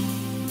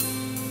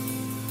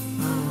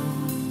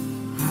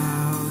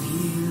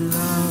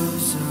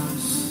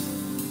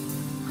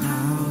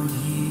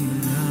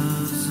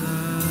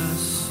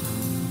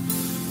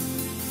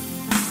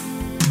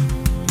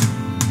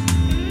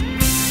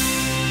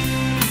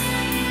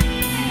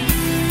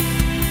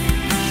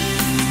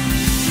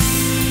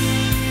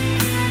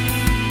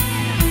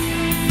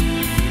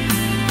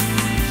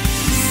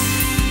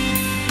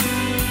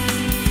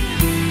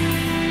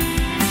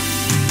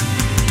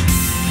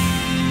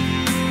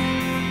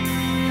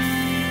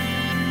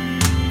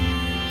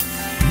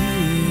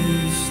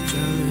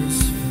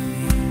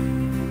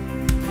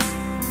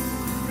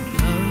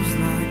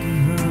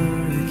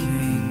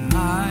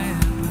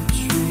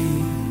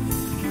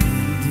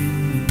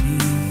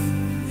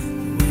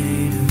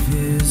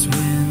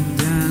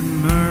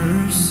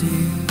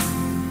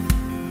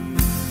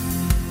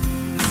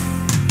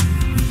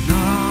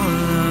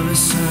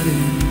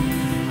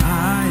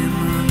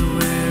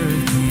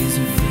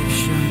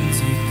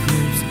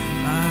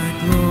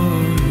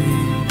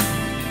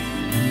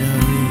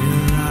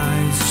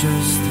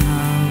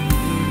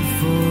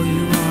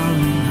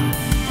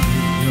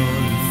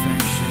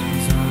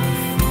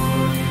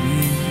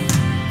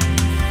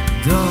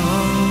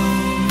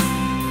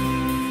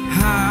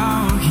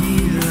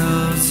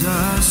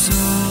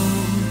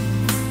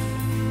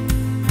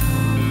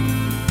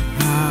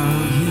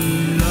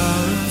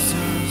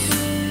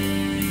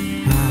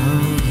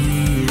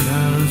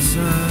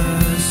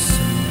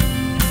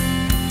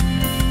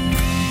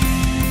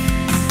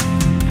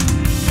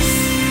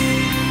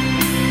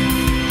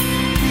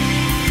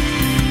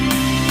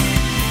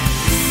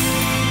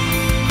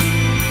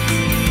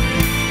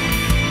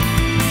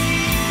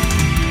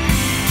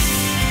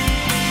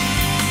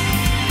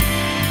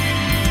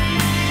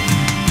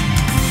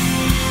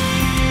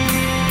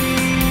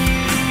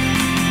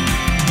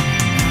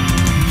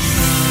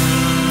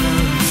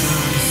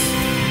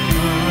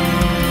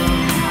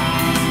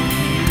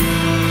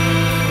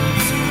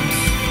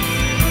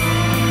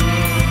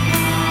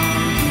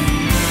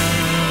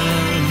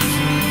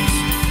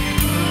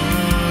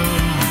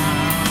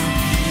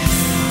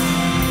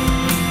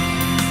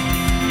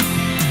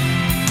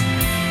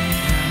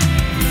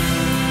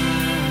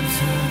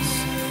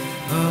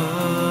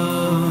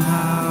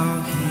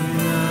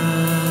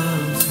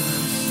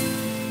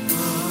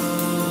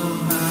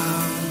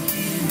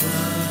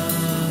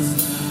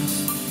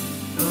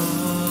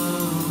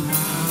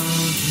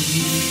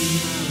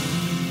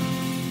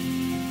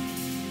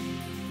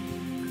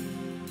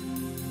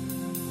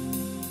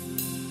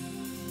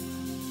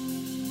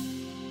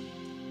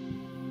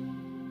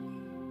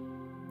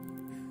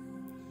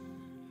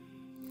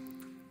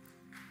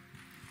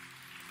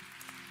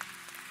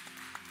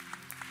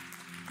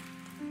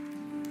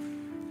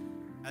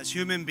 As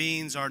human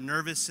beings, our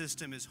nervous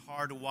system is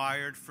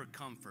hardwired for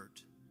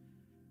comfort,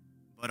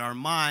 but our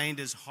mind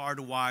is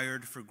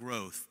hardwired for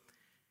growth.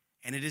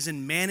 And it is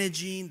in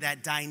managing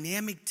that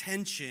dynamic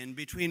tension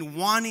between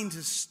wanting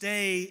to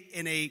stay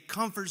in a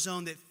comfort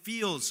zone that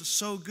feels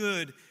so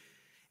good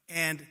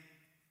and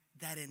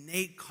that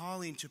innate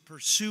calling to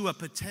pursue a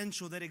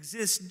potential that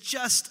exists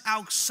just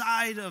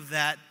outside of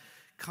that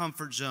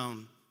comfort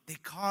zone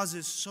that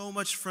causes so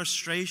much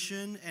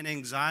frustration and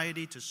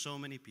anxiety to so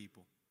many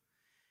people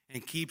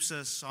and keeps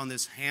us on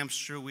this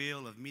hamster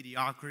wheel of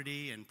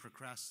mediocrity and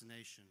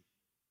procrastination.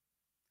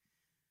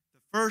 The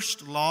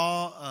first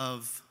law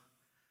of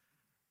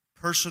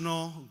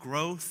personal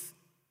growth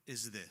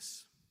is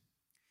this: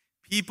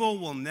 people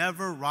will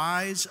never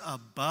rise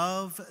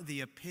above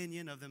the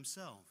opinion of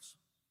themselves.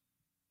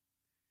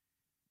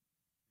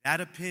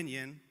 That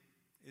opinion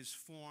is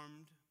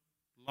formed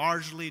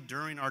largely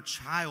during our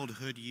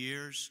childhood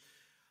years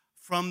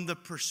from the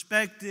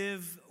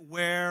perspective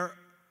where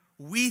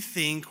we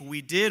think we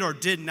did or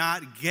did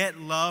not get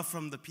love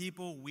from the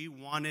people we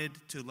wanted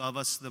to love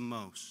us the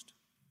most.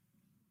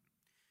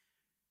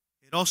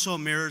 It also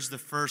mirrors the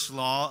first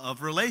law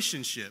of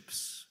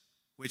relationships,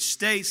 which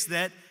states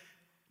that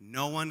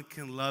no one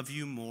can love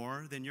you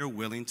more than you're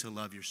willing to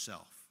love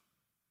yourself.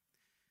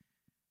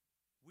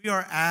 We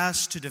are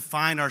asked to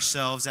define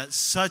ourselves at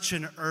such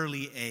an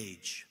early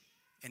age.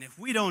 And if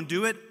we don't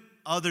do it,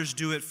 others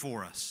do it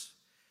for us.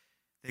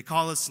 They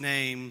call us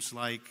names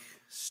like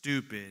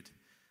stupid,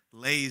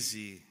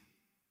 lazy,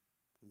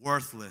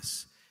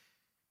 worthless,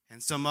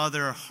 and some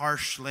other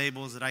harsh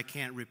labels that I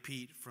can't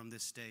repeat from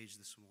this stage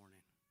this morning.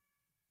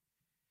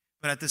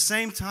 But at the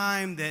same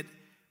time that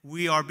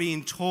we are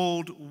being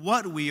told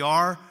what we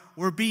are,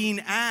 we're being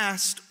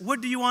asked,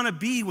 what do you want to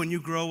be when you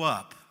grow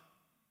up?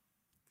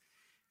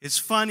 It's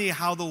funny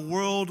how the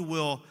world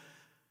will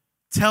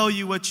tell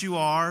you what you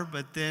are,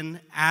 but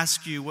then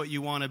ask you what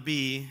you want to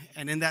be.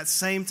 And in that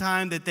same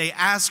time that they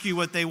ask you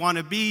what they want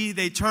to be,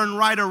 they turn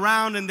right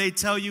around and they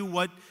tell you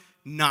what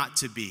not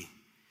to be.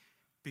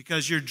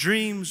 Because your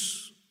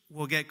dreams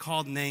will get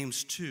called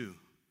names too.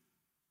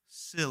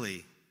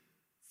 Silly,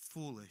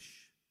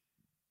 foolish,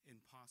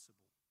 impossible.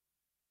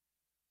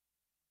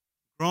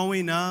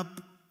 Growing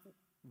up,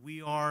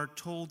 we are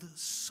told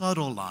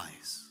subtle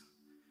lies.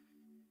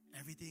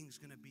 Everything's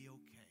going to be okay.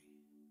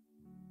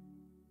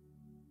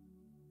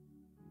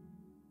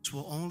 This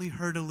will only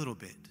hurt a little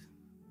bit.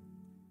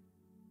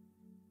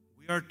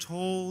 We are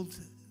told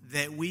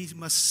that we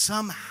must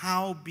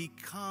somehow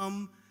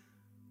become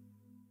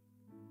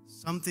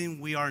something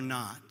we are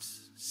not,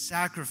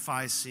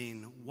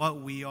 sacrificing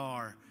what we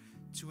are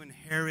to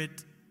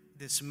inherit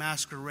this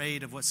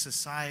masquerade of what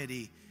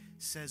society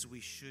says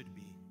we should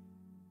be.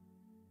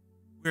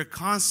 We're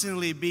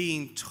constantly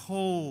being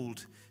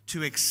told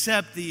to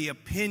accept the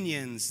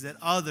opinions that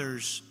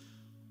others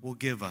will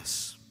give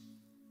us.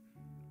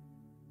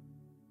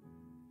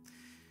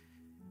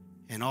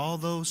 And all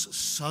those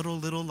subtle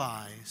little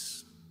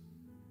lies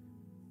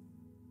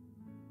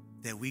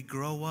that we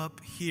grow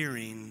up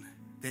hearing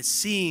that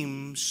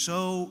seem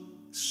so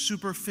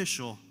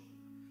superficial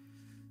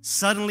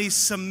suddenly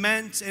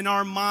cement in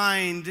our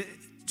mind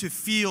to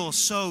feel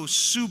so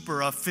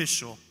super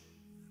official.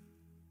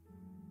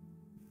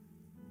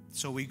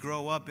 So we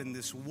grow up in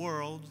this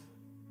world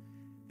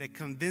that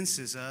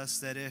convinces us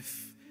that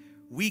if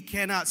we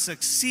cannot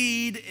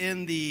succeed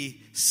in the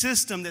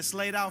system that's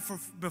laid out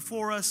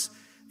before us,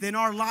 then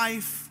our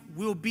life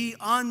will be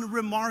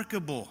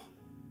unremarkable.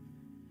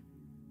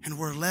 And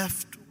we're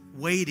left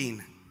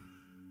waiting,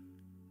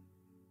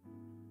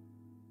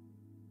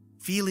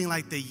 feeling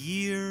like the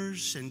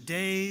years and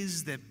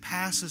days that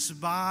pass us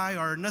by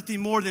are nothing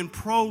more than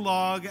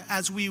prologue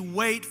as we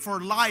wait for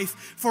life,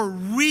 for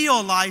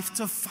real life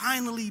to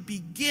finally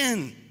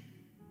begin.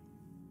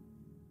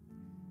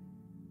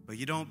 But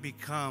you don't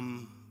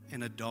become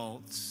an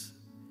adult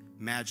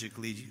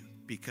magically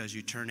because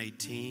you turn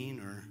 18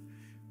 or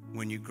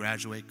when you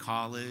graduate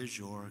college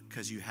or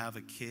because you have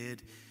a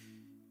kid.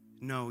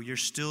 No, you're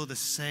still the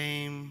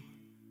same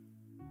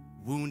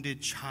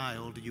wounded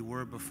child you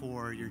were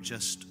before, you're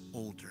just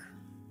older.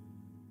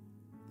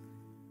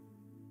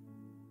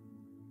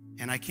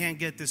 And I can't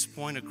get this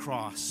point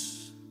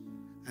across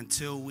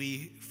until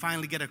we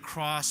finally get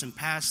across and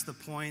past the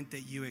point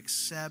that you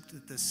accept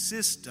that the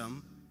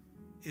system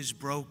is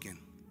broken.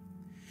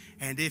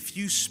 And if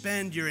you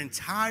spend your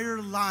entire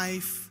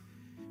life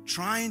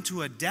trying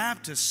to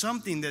adapt to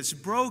something that's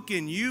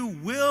broken, you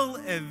will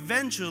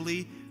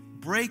eventually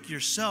break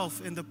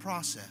yourself in the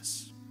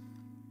process.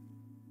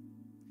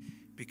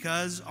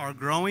 Because our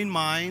growing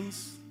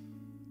minds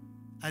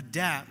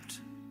adapt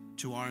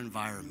to our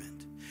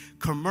environment.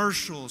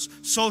 Commercials,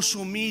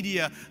 social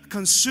media,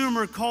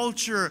 consumer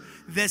culture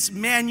that's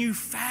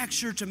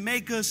manufactured to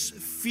make us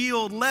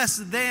feel less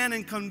than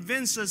and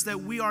convince us that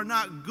we are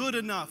not good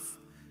enough.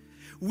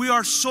 We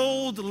are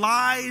sold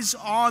lies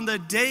on the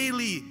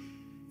daily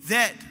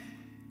that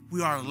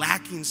we are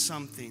lacking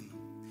something,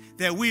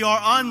 that we are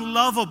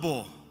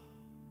unlovable,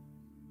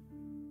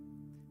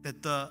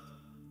 that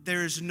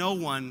there is no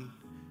one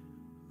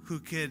who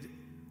could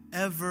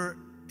ever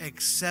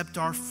accept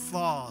our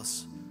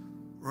flaws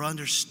or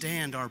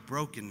understand our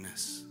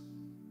brokenness.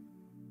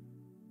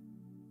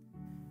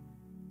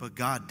 But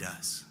God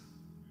does.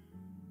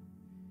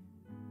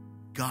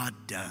 God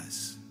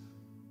does.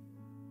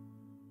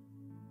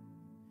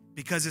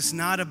 Because it's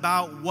not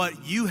about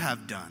what you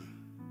have done.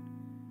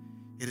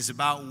 It is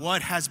about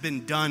what has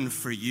been done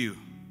for you.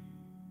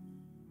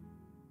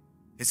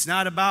 It's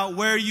not about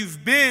where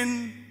you've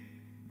been.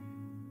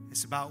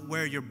 It's about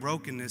where your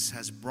brokenness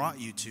has brought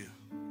you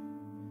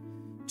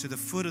to the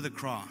foot of the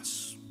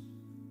cross,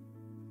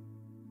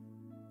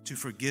 to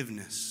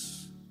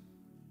forgiveness,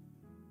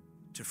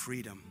 to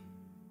freedom.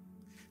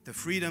 The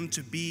freedom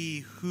to be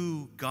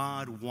who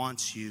God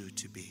wants you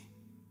to be.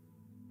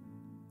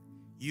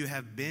 You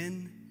have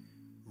been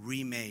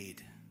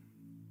remade.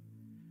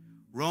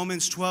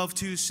 Romans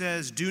 12:2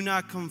 says, "Do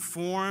not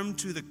conform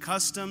to the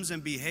customs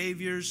and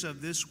behaviors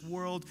of this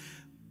world,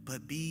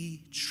 but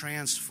be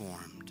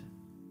transformed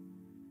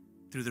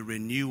through the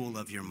renewal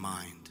of your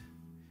mind."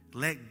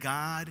 Let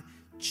God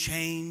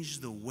change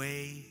the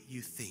way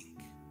you think.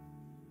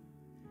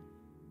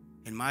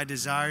 And my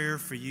desire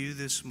for you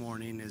this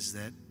morning is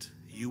that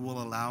you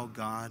will allow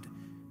God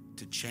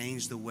to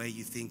change the way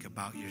you think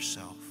about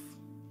yourself.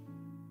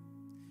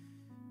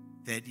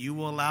 That you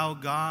will allow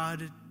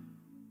God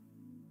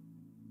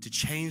to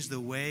change the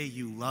way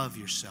you love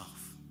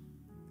yourself.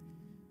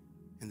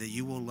 And that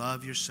you will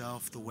love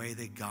yourself the way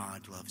that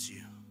God loves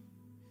you.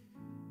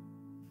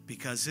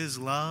 Because His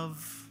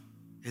love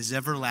is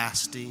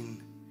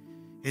everlasting.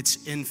 It's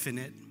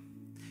infinite.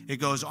 It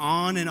goes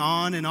on and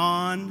on and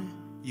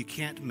on. You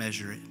can't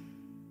measure it.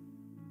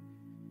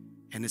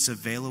 And it's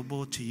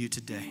available to you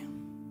today.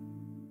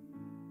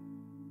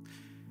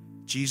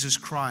 Jesus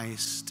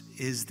Christ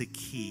is the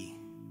key,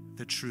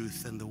 the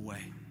truth, and the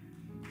way.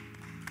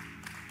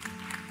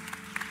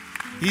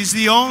 He's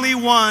the only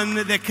one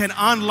that can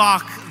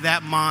unlock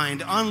that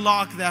mind,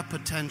 unlock that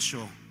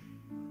potential,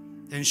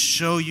 and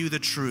show you the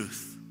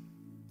truth.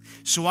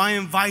 So I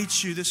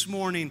invite you this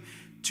morning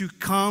to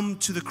come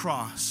to the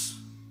cross,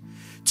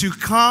 to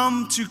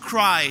come to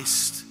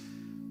Christ,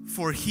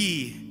 for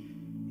He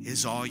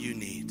is all you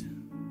need.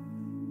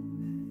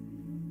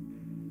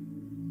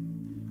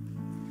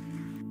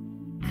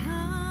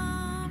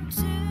 Come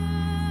to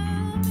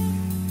me,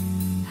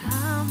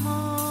 I'm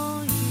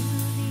all you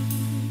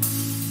need.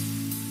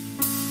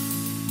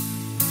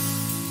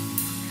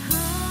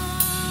 Come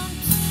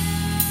to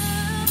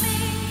me,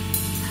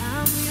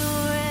 I'm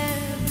your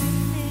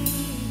everything.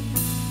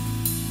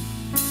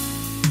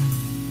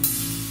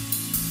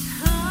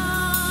 Come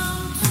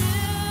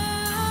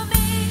to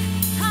me,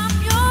 I'm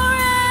your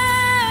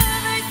everything.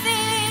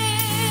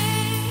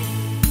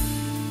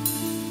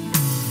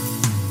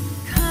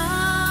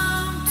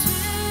 Come to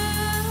me,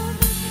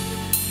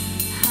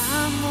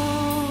 I'm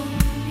all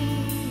you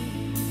need.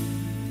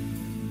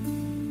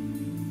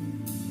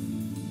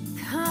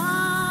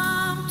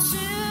 Come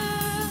to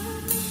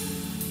me,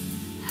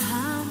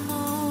 I'm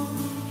all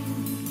you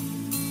need.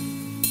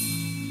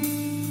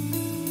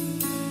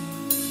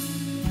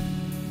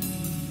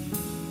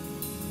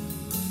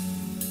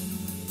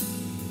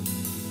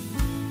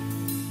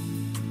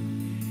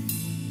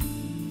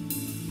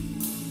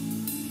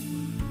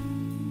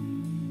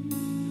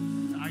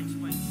 I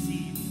explain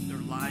seeds, they're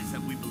lies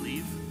that we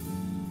believe.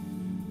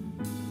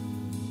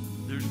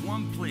 There's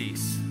one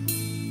place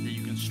that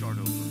you can start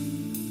over.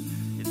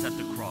 It's at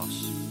the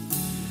cross.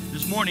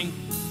 This morning,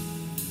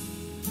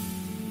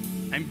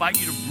 I invite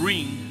you to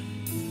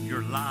bring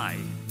your lie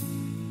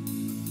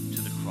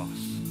to the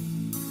cross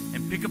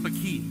and pick up a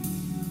key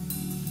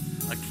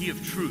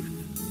of truth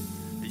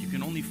that you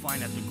can only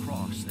find at the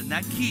cross. And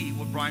that key,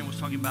 what Brian was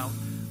talking about,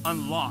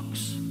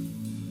 unlocks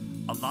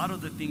a lot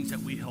of the things that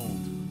we hold.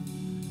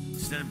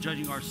 Instead of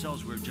judging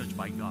ourselves, we're judged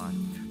by God.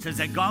 It says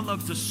that God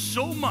loved us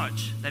so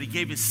much that He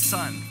gave His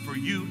Son for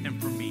you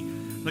and for me.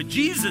 But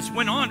Jesus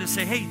went on to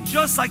say, hey,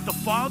 just like the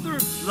Father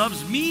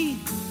loves me,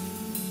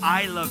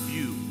 I love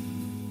you.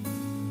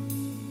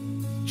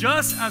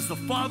 Just as the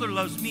Father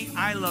loves me,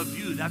 I love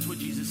you. That's what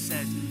Jesus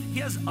says. He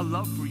has a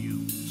love for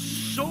you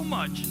so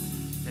much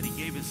that He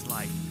gave His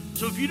life.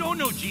 So if you don't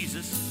know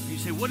Jesus, and you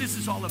say, what is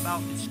this all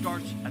about? It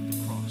starts at the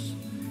cross.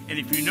 And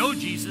if you know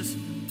Jesus,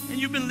 and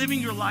you've been living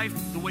your life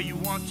the way you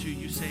want to,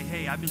 you say,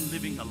 hey, I've been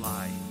living a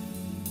lie.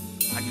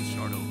 I can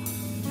start over.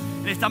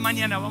 En esta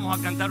mañana vamos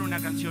a cantar una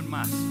canción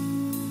más.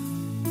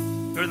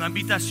 Pero la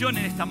invitación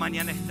en esta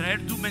mañana es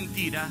traer tu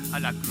mentira a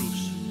la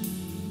cruz.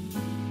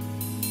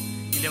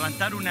 Y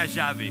levantar una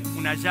llave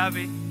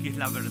que es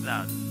la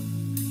verdad,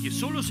 que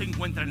solo se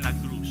encuentra en la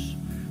cruz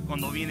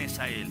cuando vienes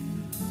a Él.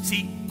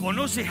 Si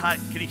conoces a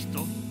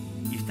Cristo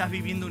y estás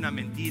viviendo una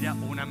mentira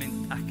o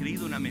has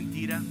creído una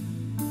mentira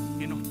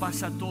que nos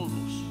pasa a todos,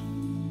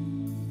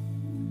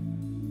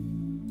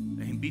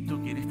 les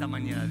invito que en esta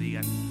mañana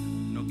digan,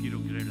 no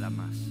quiero creerla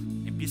más.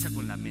 Empieza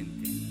con la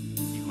mente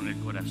y con el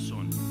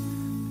corazón,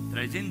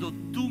 trayendo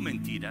tu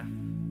mentira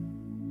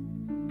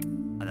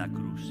a la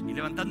cruz y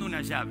levantando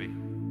una llave,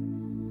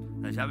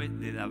 la llave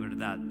de la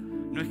verdad.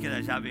 No es que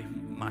la llave es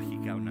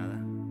mágica o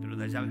nada,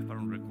 pero da llaves para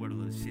un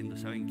recuerdo, diciendo,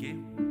 ¿saben qué?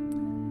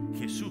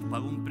 Jesús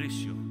pagó un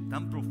precio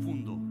tan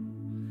profundo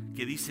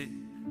que dice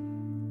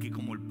que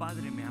como el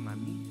Padre me ama a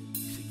mí,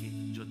 dice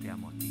que yo te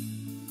amo a ti.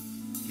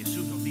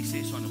 Jesús nos dice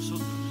eso a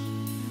nosotros.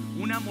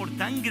 Un amor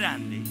tan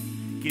grande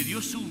que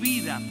dio su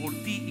vida por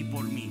ti y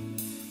por mí,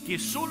 que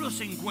solo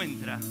se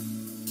encuentra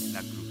en la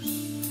cruz.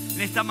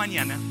 En esta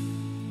mañana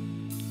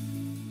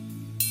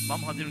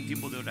vamos a tener un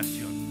tiempo de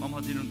oración.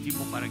 Vamos a tener un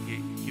tiempo para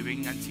que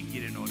vengan si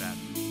quieren orar.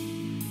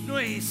 No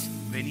es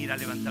venir a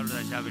levantar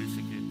la llave del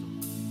secreto,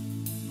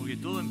 porque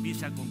todo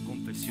empieza con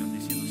confesión,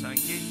 diciendo, ¿saben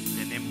qué?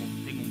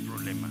 Tengo un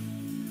problema.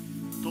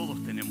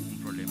 Todos tenemos un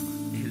problema,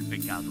 es el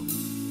pecado.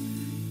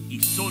 Y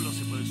solo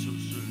se puede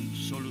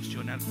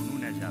solucionar con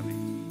una llave.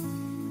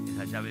 Es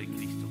la llave de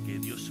Cristo, que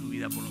dio su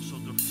vida por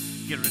nosotros,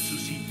 que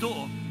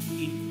resucitó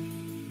y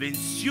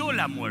venció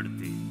la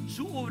muerte.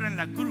 Su obra en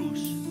la cruz,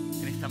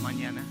 en esta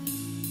mañana,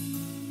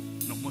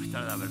 nos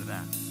muestra la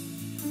verdad.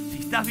 Si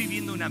estás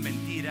viviendo una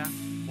mentira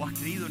o has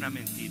creído una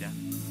mentira,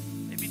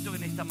 te invito que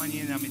en esta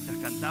mañana, mientras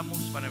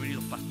cantamos, van a venir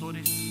los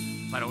pastores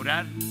para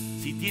orar.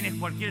 Si tienes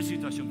cualquier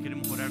situación,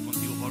 queremos orar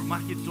contigo. Por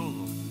más que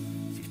todo,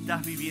 si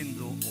estás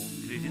viviendo o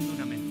creyendo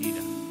una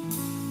mentira,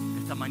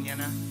 esta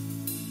mañana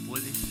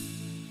puedes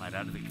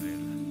parar de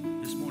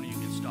creerla. This morning you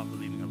can stop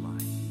believing a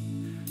lie.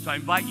 So I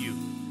invite you,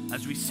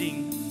 as we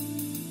sing,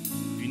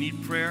 if you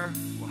need prayer,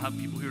 we'll have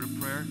people here to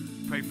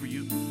pray for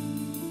you.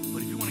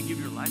 But if you want to give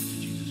your life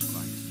to Jesus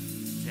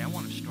Christ, say, I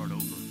want to start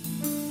over.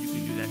 You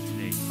can do that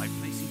today by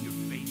placing your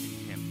faith in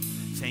Him.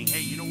 Saying,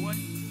 hey, you know what?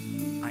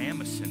 I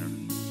am a sinner.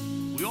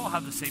 We all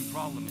have the same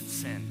problem in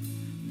sin.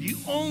 The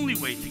only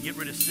way to get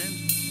rid of sin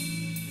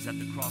is at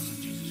the cross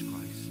of Jesus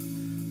Christ.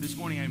 This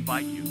morning I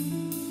invite you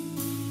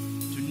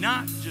to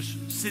not just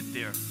sit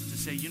there, to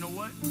say, you know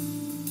what?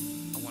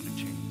 I want to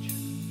change.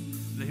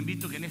 Les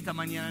invito que en esta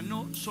mañana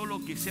no solo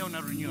que sea una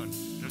reunión,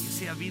 pero que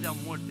sea vida o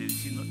muerte,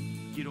 diciendo,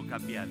 quiero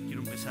cambiar,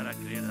 quiero empezar a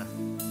creer la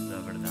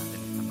verdad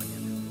en esta mañana.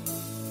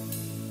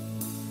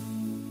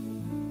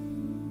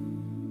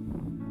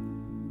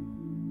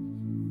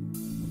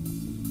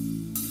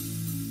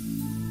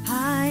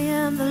 I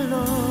am the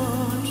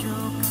Lord your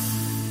God.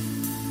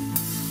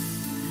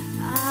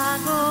 I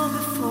go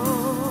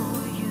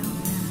before you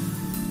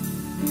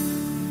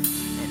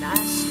now, and I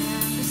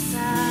stand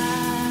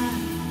beside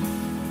you,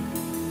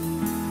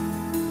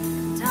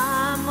 and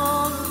I'm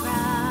all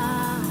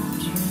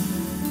around you.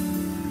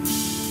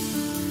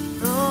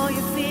 Though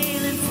you're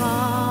feeling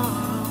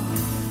far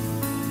away,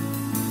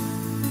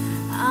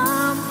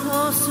 I'm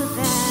closer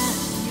than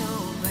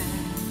your breath.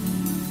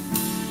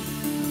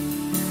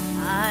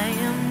 I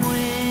am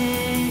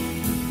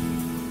with you,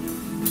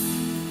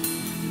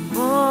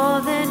 more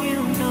than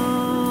you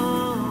know.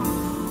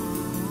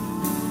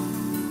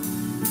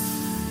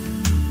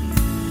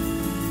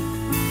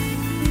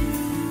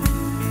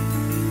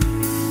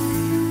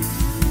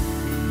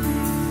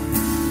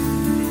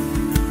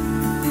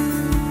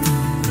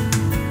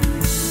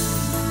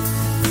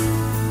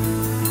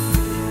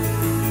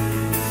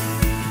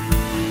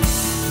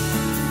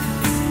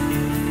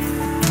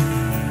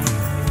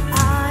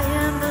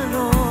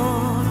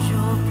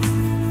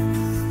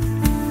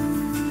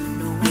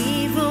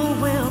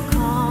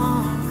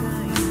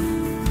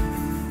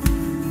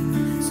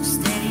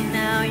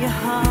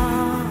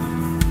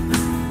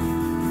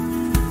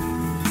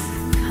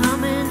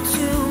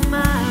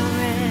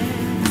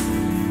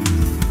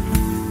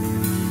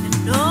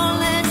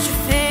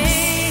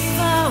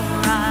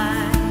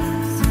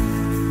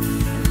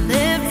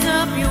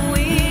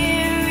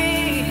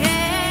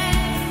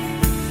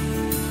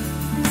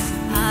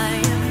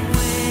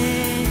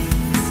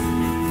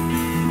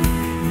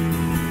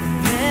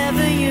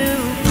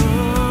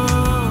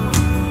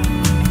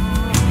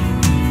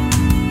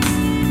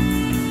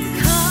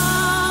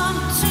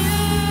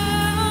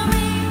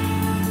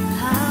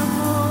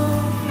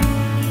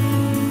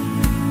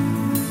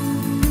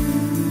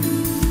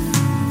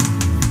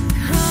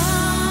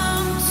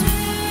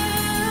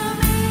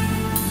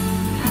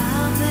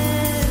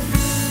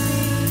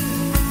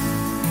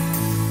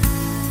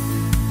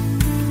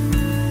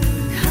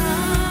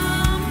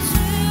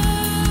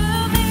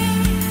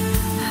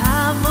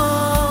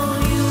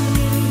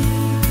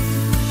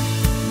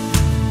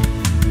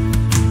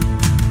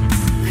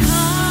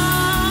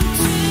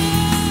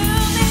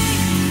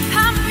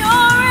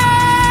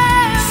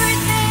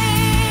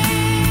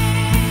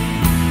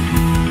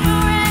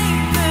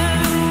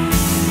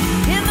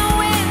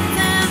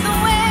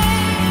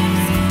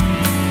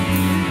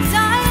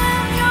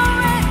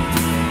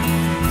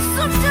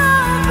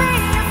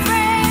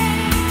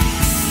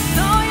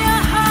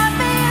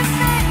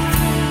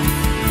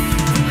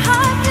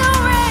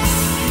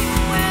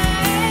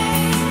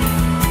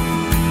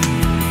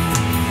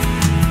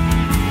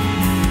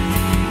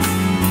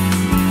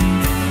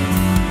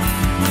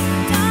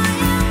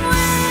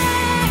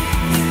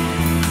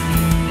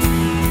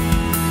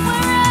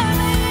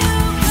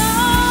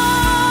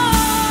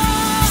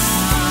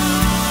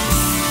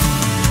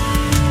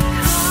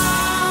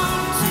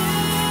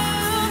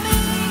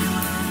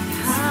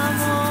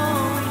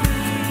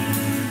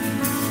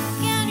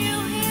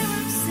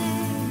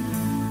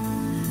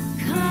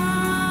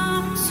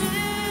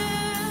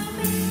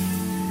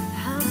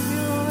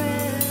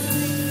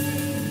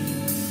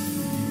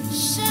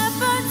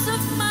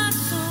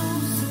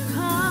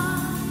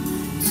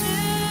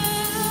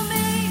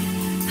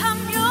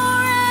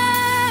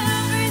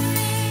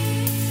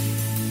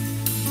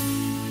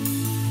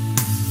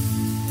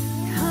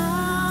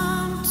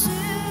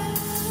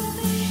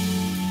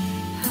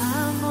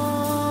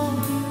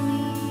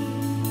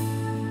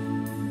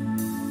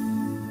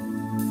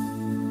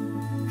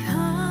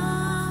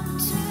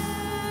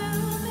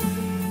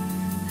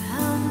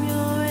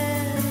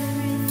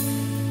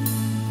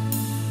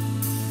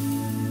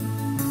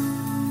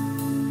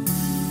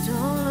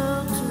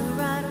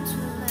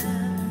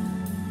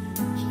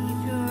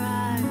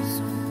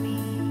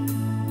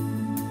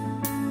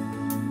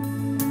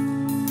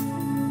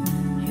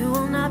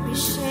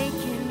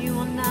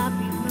 will not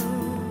be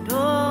moved.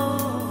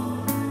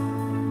 Oh,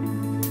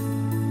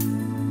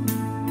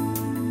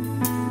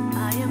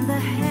 I am the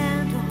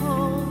hand to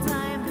hold,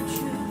 I am the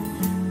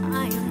truth,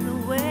 I am the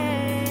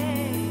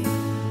way.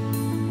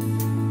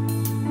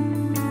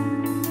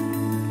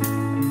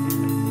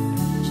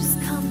 Just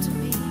come to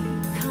me,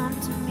 'cause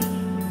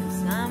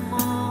I'm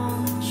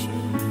all that you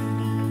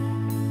need.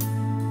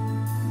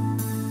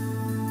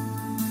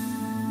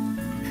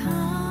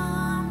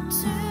 Come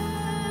to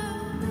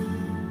me,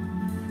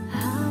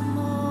 I'm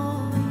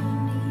all you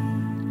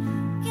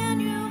need. Can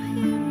you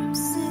hear him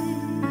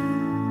sing?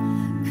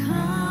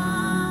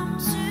 Come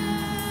to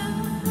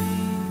me,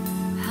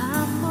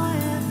 I'm all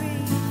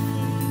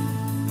everything.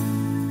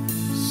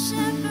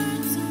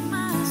 Shepherds of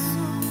my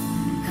soul,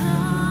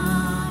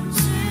 come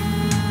to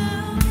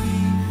me,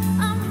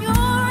 I'm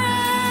your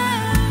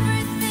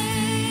everything.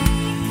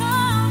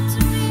 Come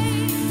to me,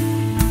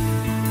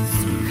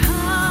 so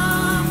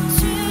come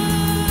to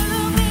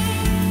me,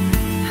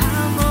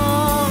 I'm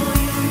all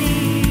you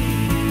need.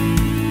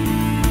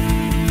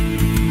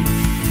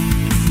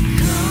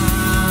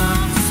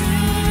 Come to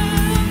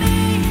me,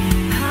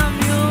 I'm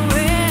your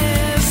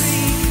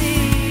everything.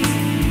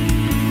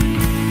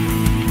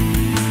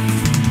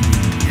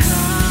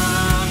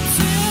 Come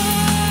to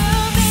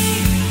me,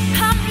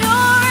 I'm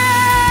your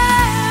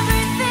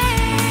everything.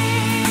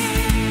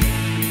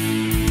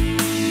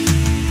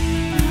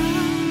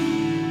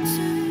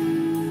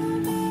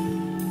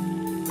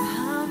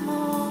 I'm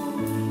all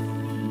you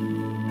need.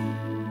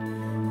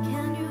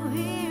 Can you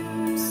hear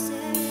him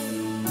say,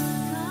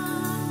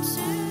 come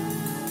to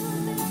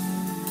me,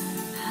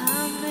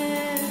 I'm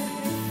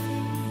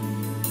everything.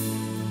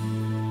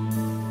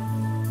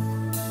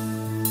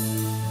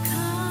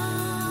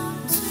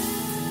 Come to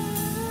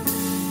me,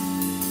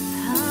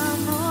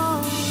 I'm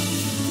all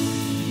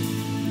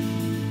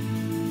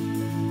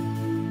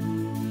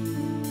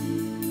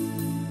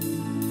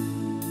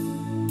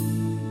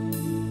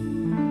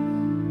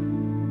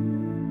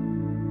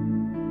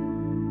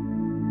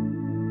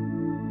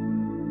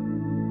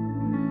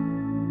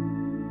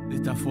De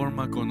esta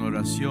forma, con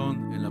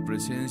oración en la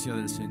presencia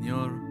del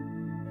Señor,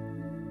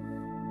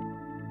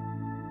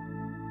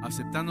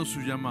 aceptando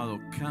su llamado,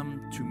 come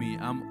to me,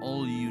 I'm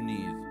all you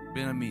need.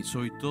 Ven a mí,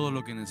 soy todo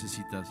lo que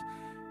necesitas.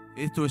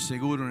 Esto es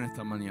seguro en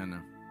esta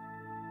mañana.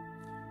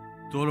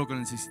 Todo lo que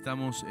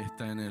necesitamos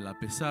está en Él, a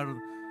pesar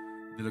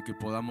de lo que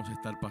podamos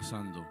estar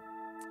pasando.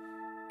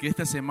 Que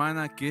esta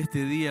semana, que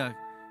este día,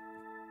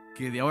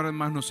 que de ahora en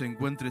más nos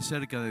encuentre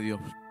cerca de Dios,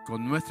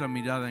 con nuestra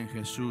mirada en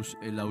Jesús,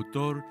 el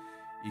autor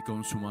y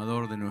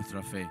consumador de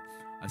nuestra fe.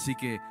 Así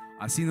que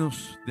así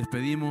nos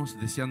despedimos,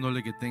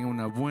 deseándole que tenga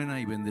una buena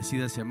y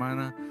bendecida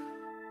semana.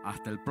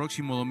 Hasta el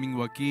próximo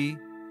domingo aquí,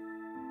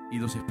 y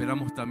los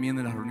esperamos también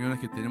en las reuniones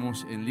que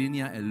tenemos en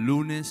línea el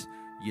lunes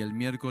y el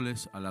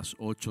miércoles a las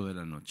 8 de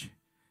la noche.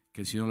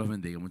 Que el Señor los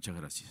bendiga. Muchas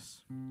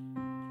gracias.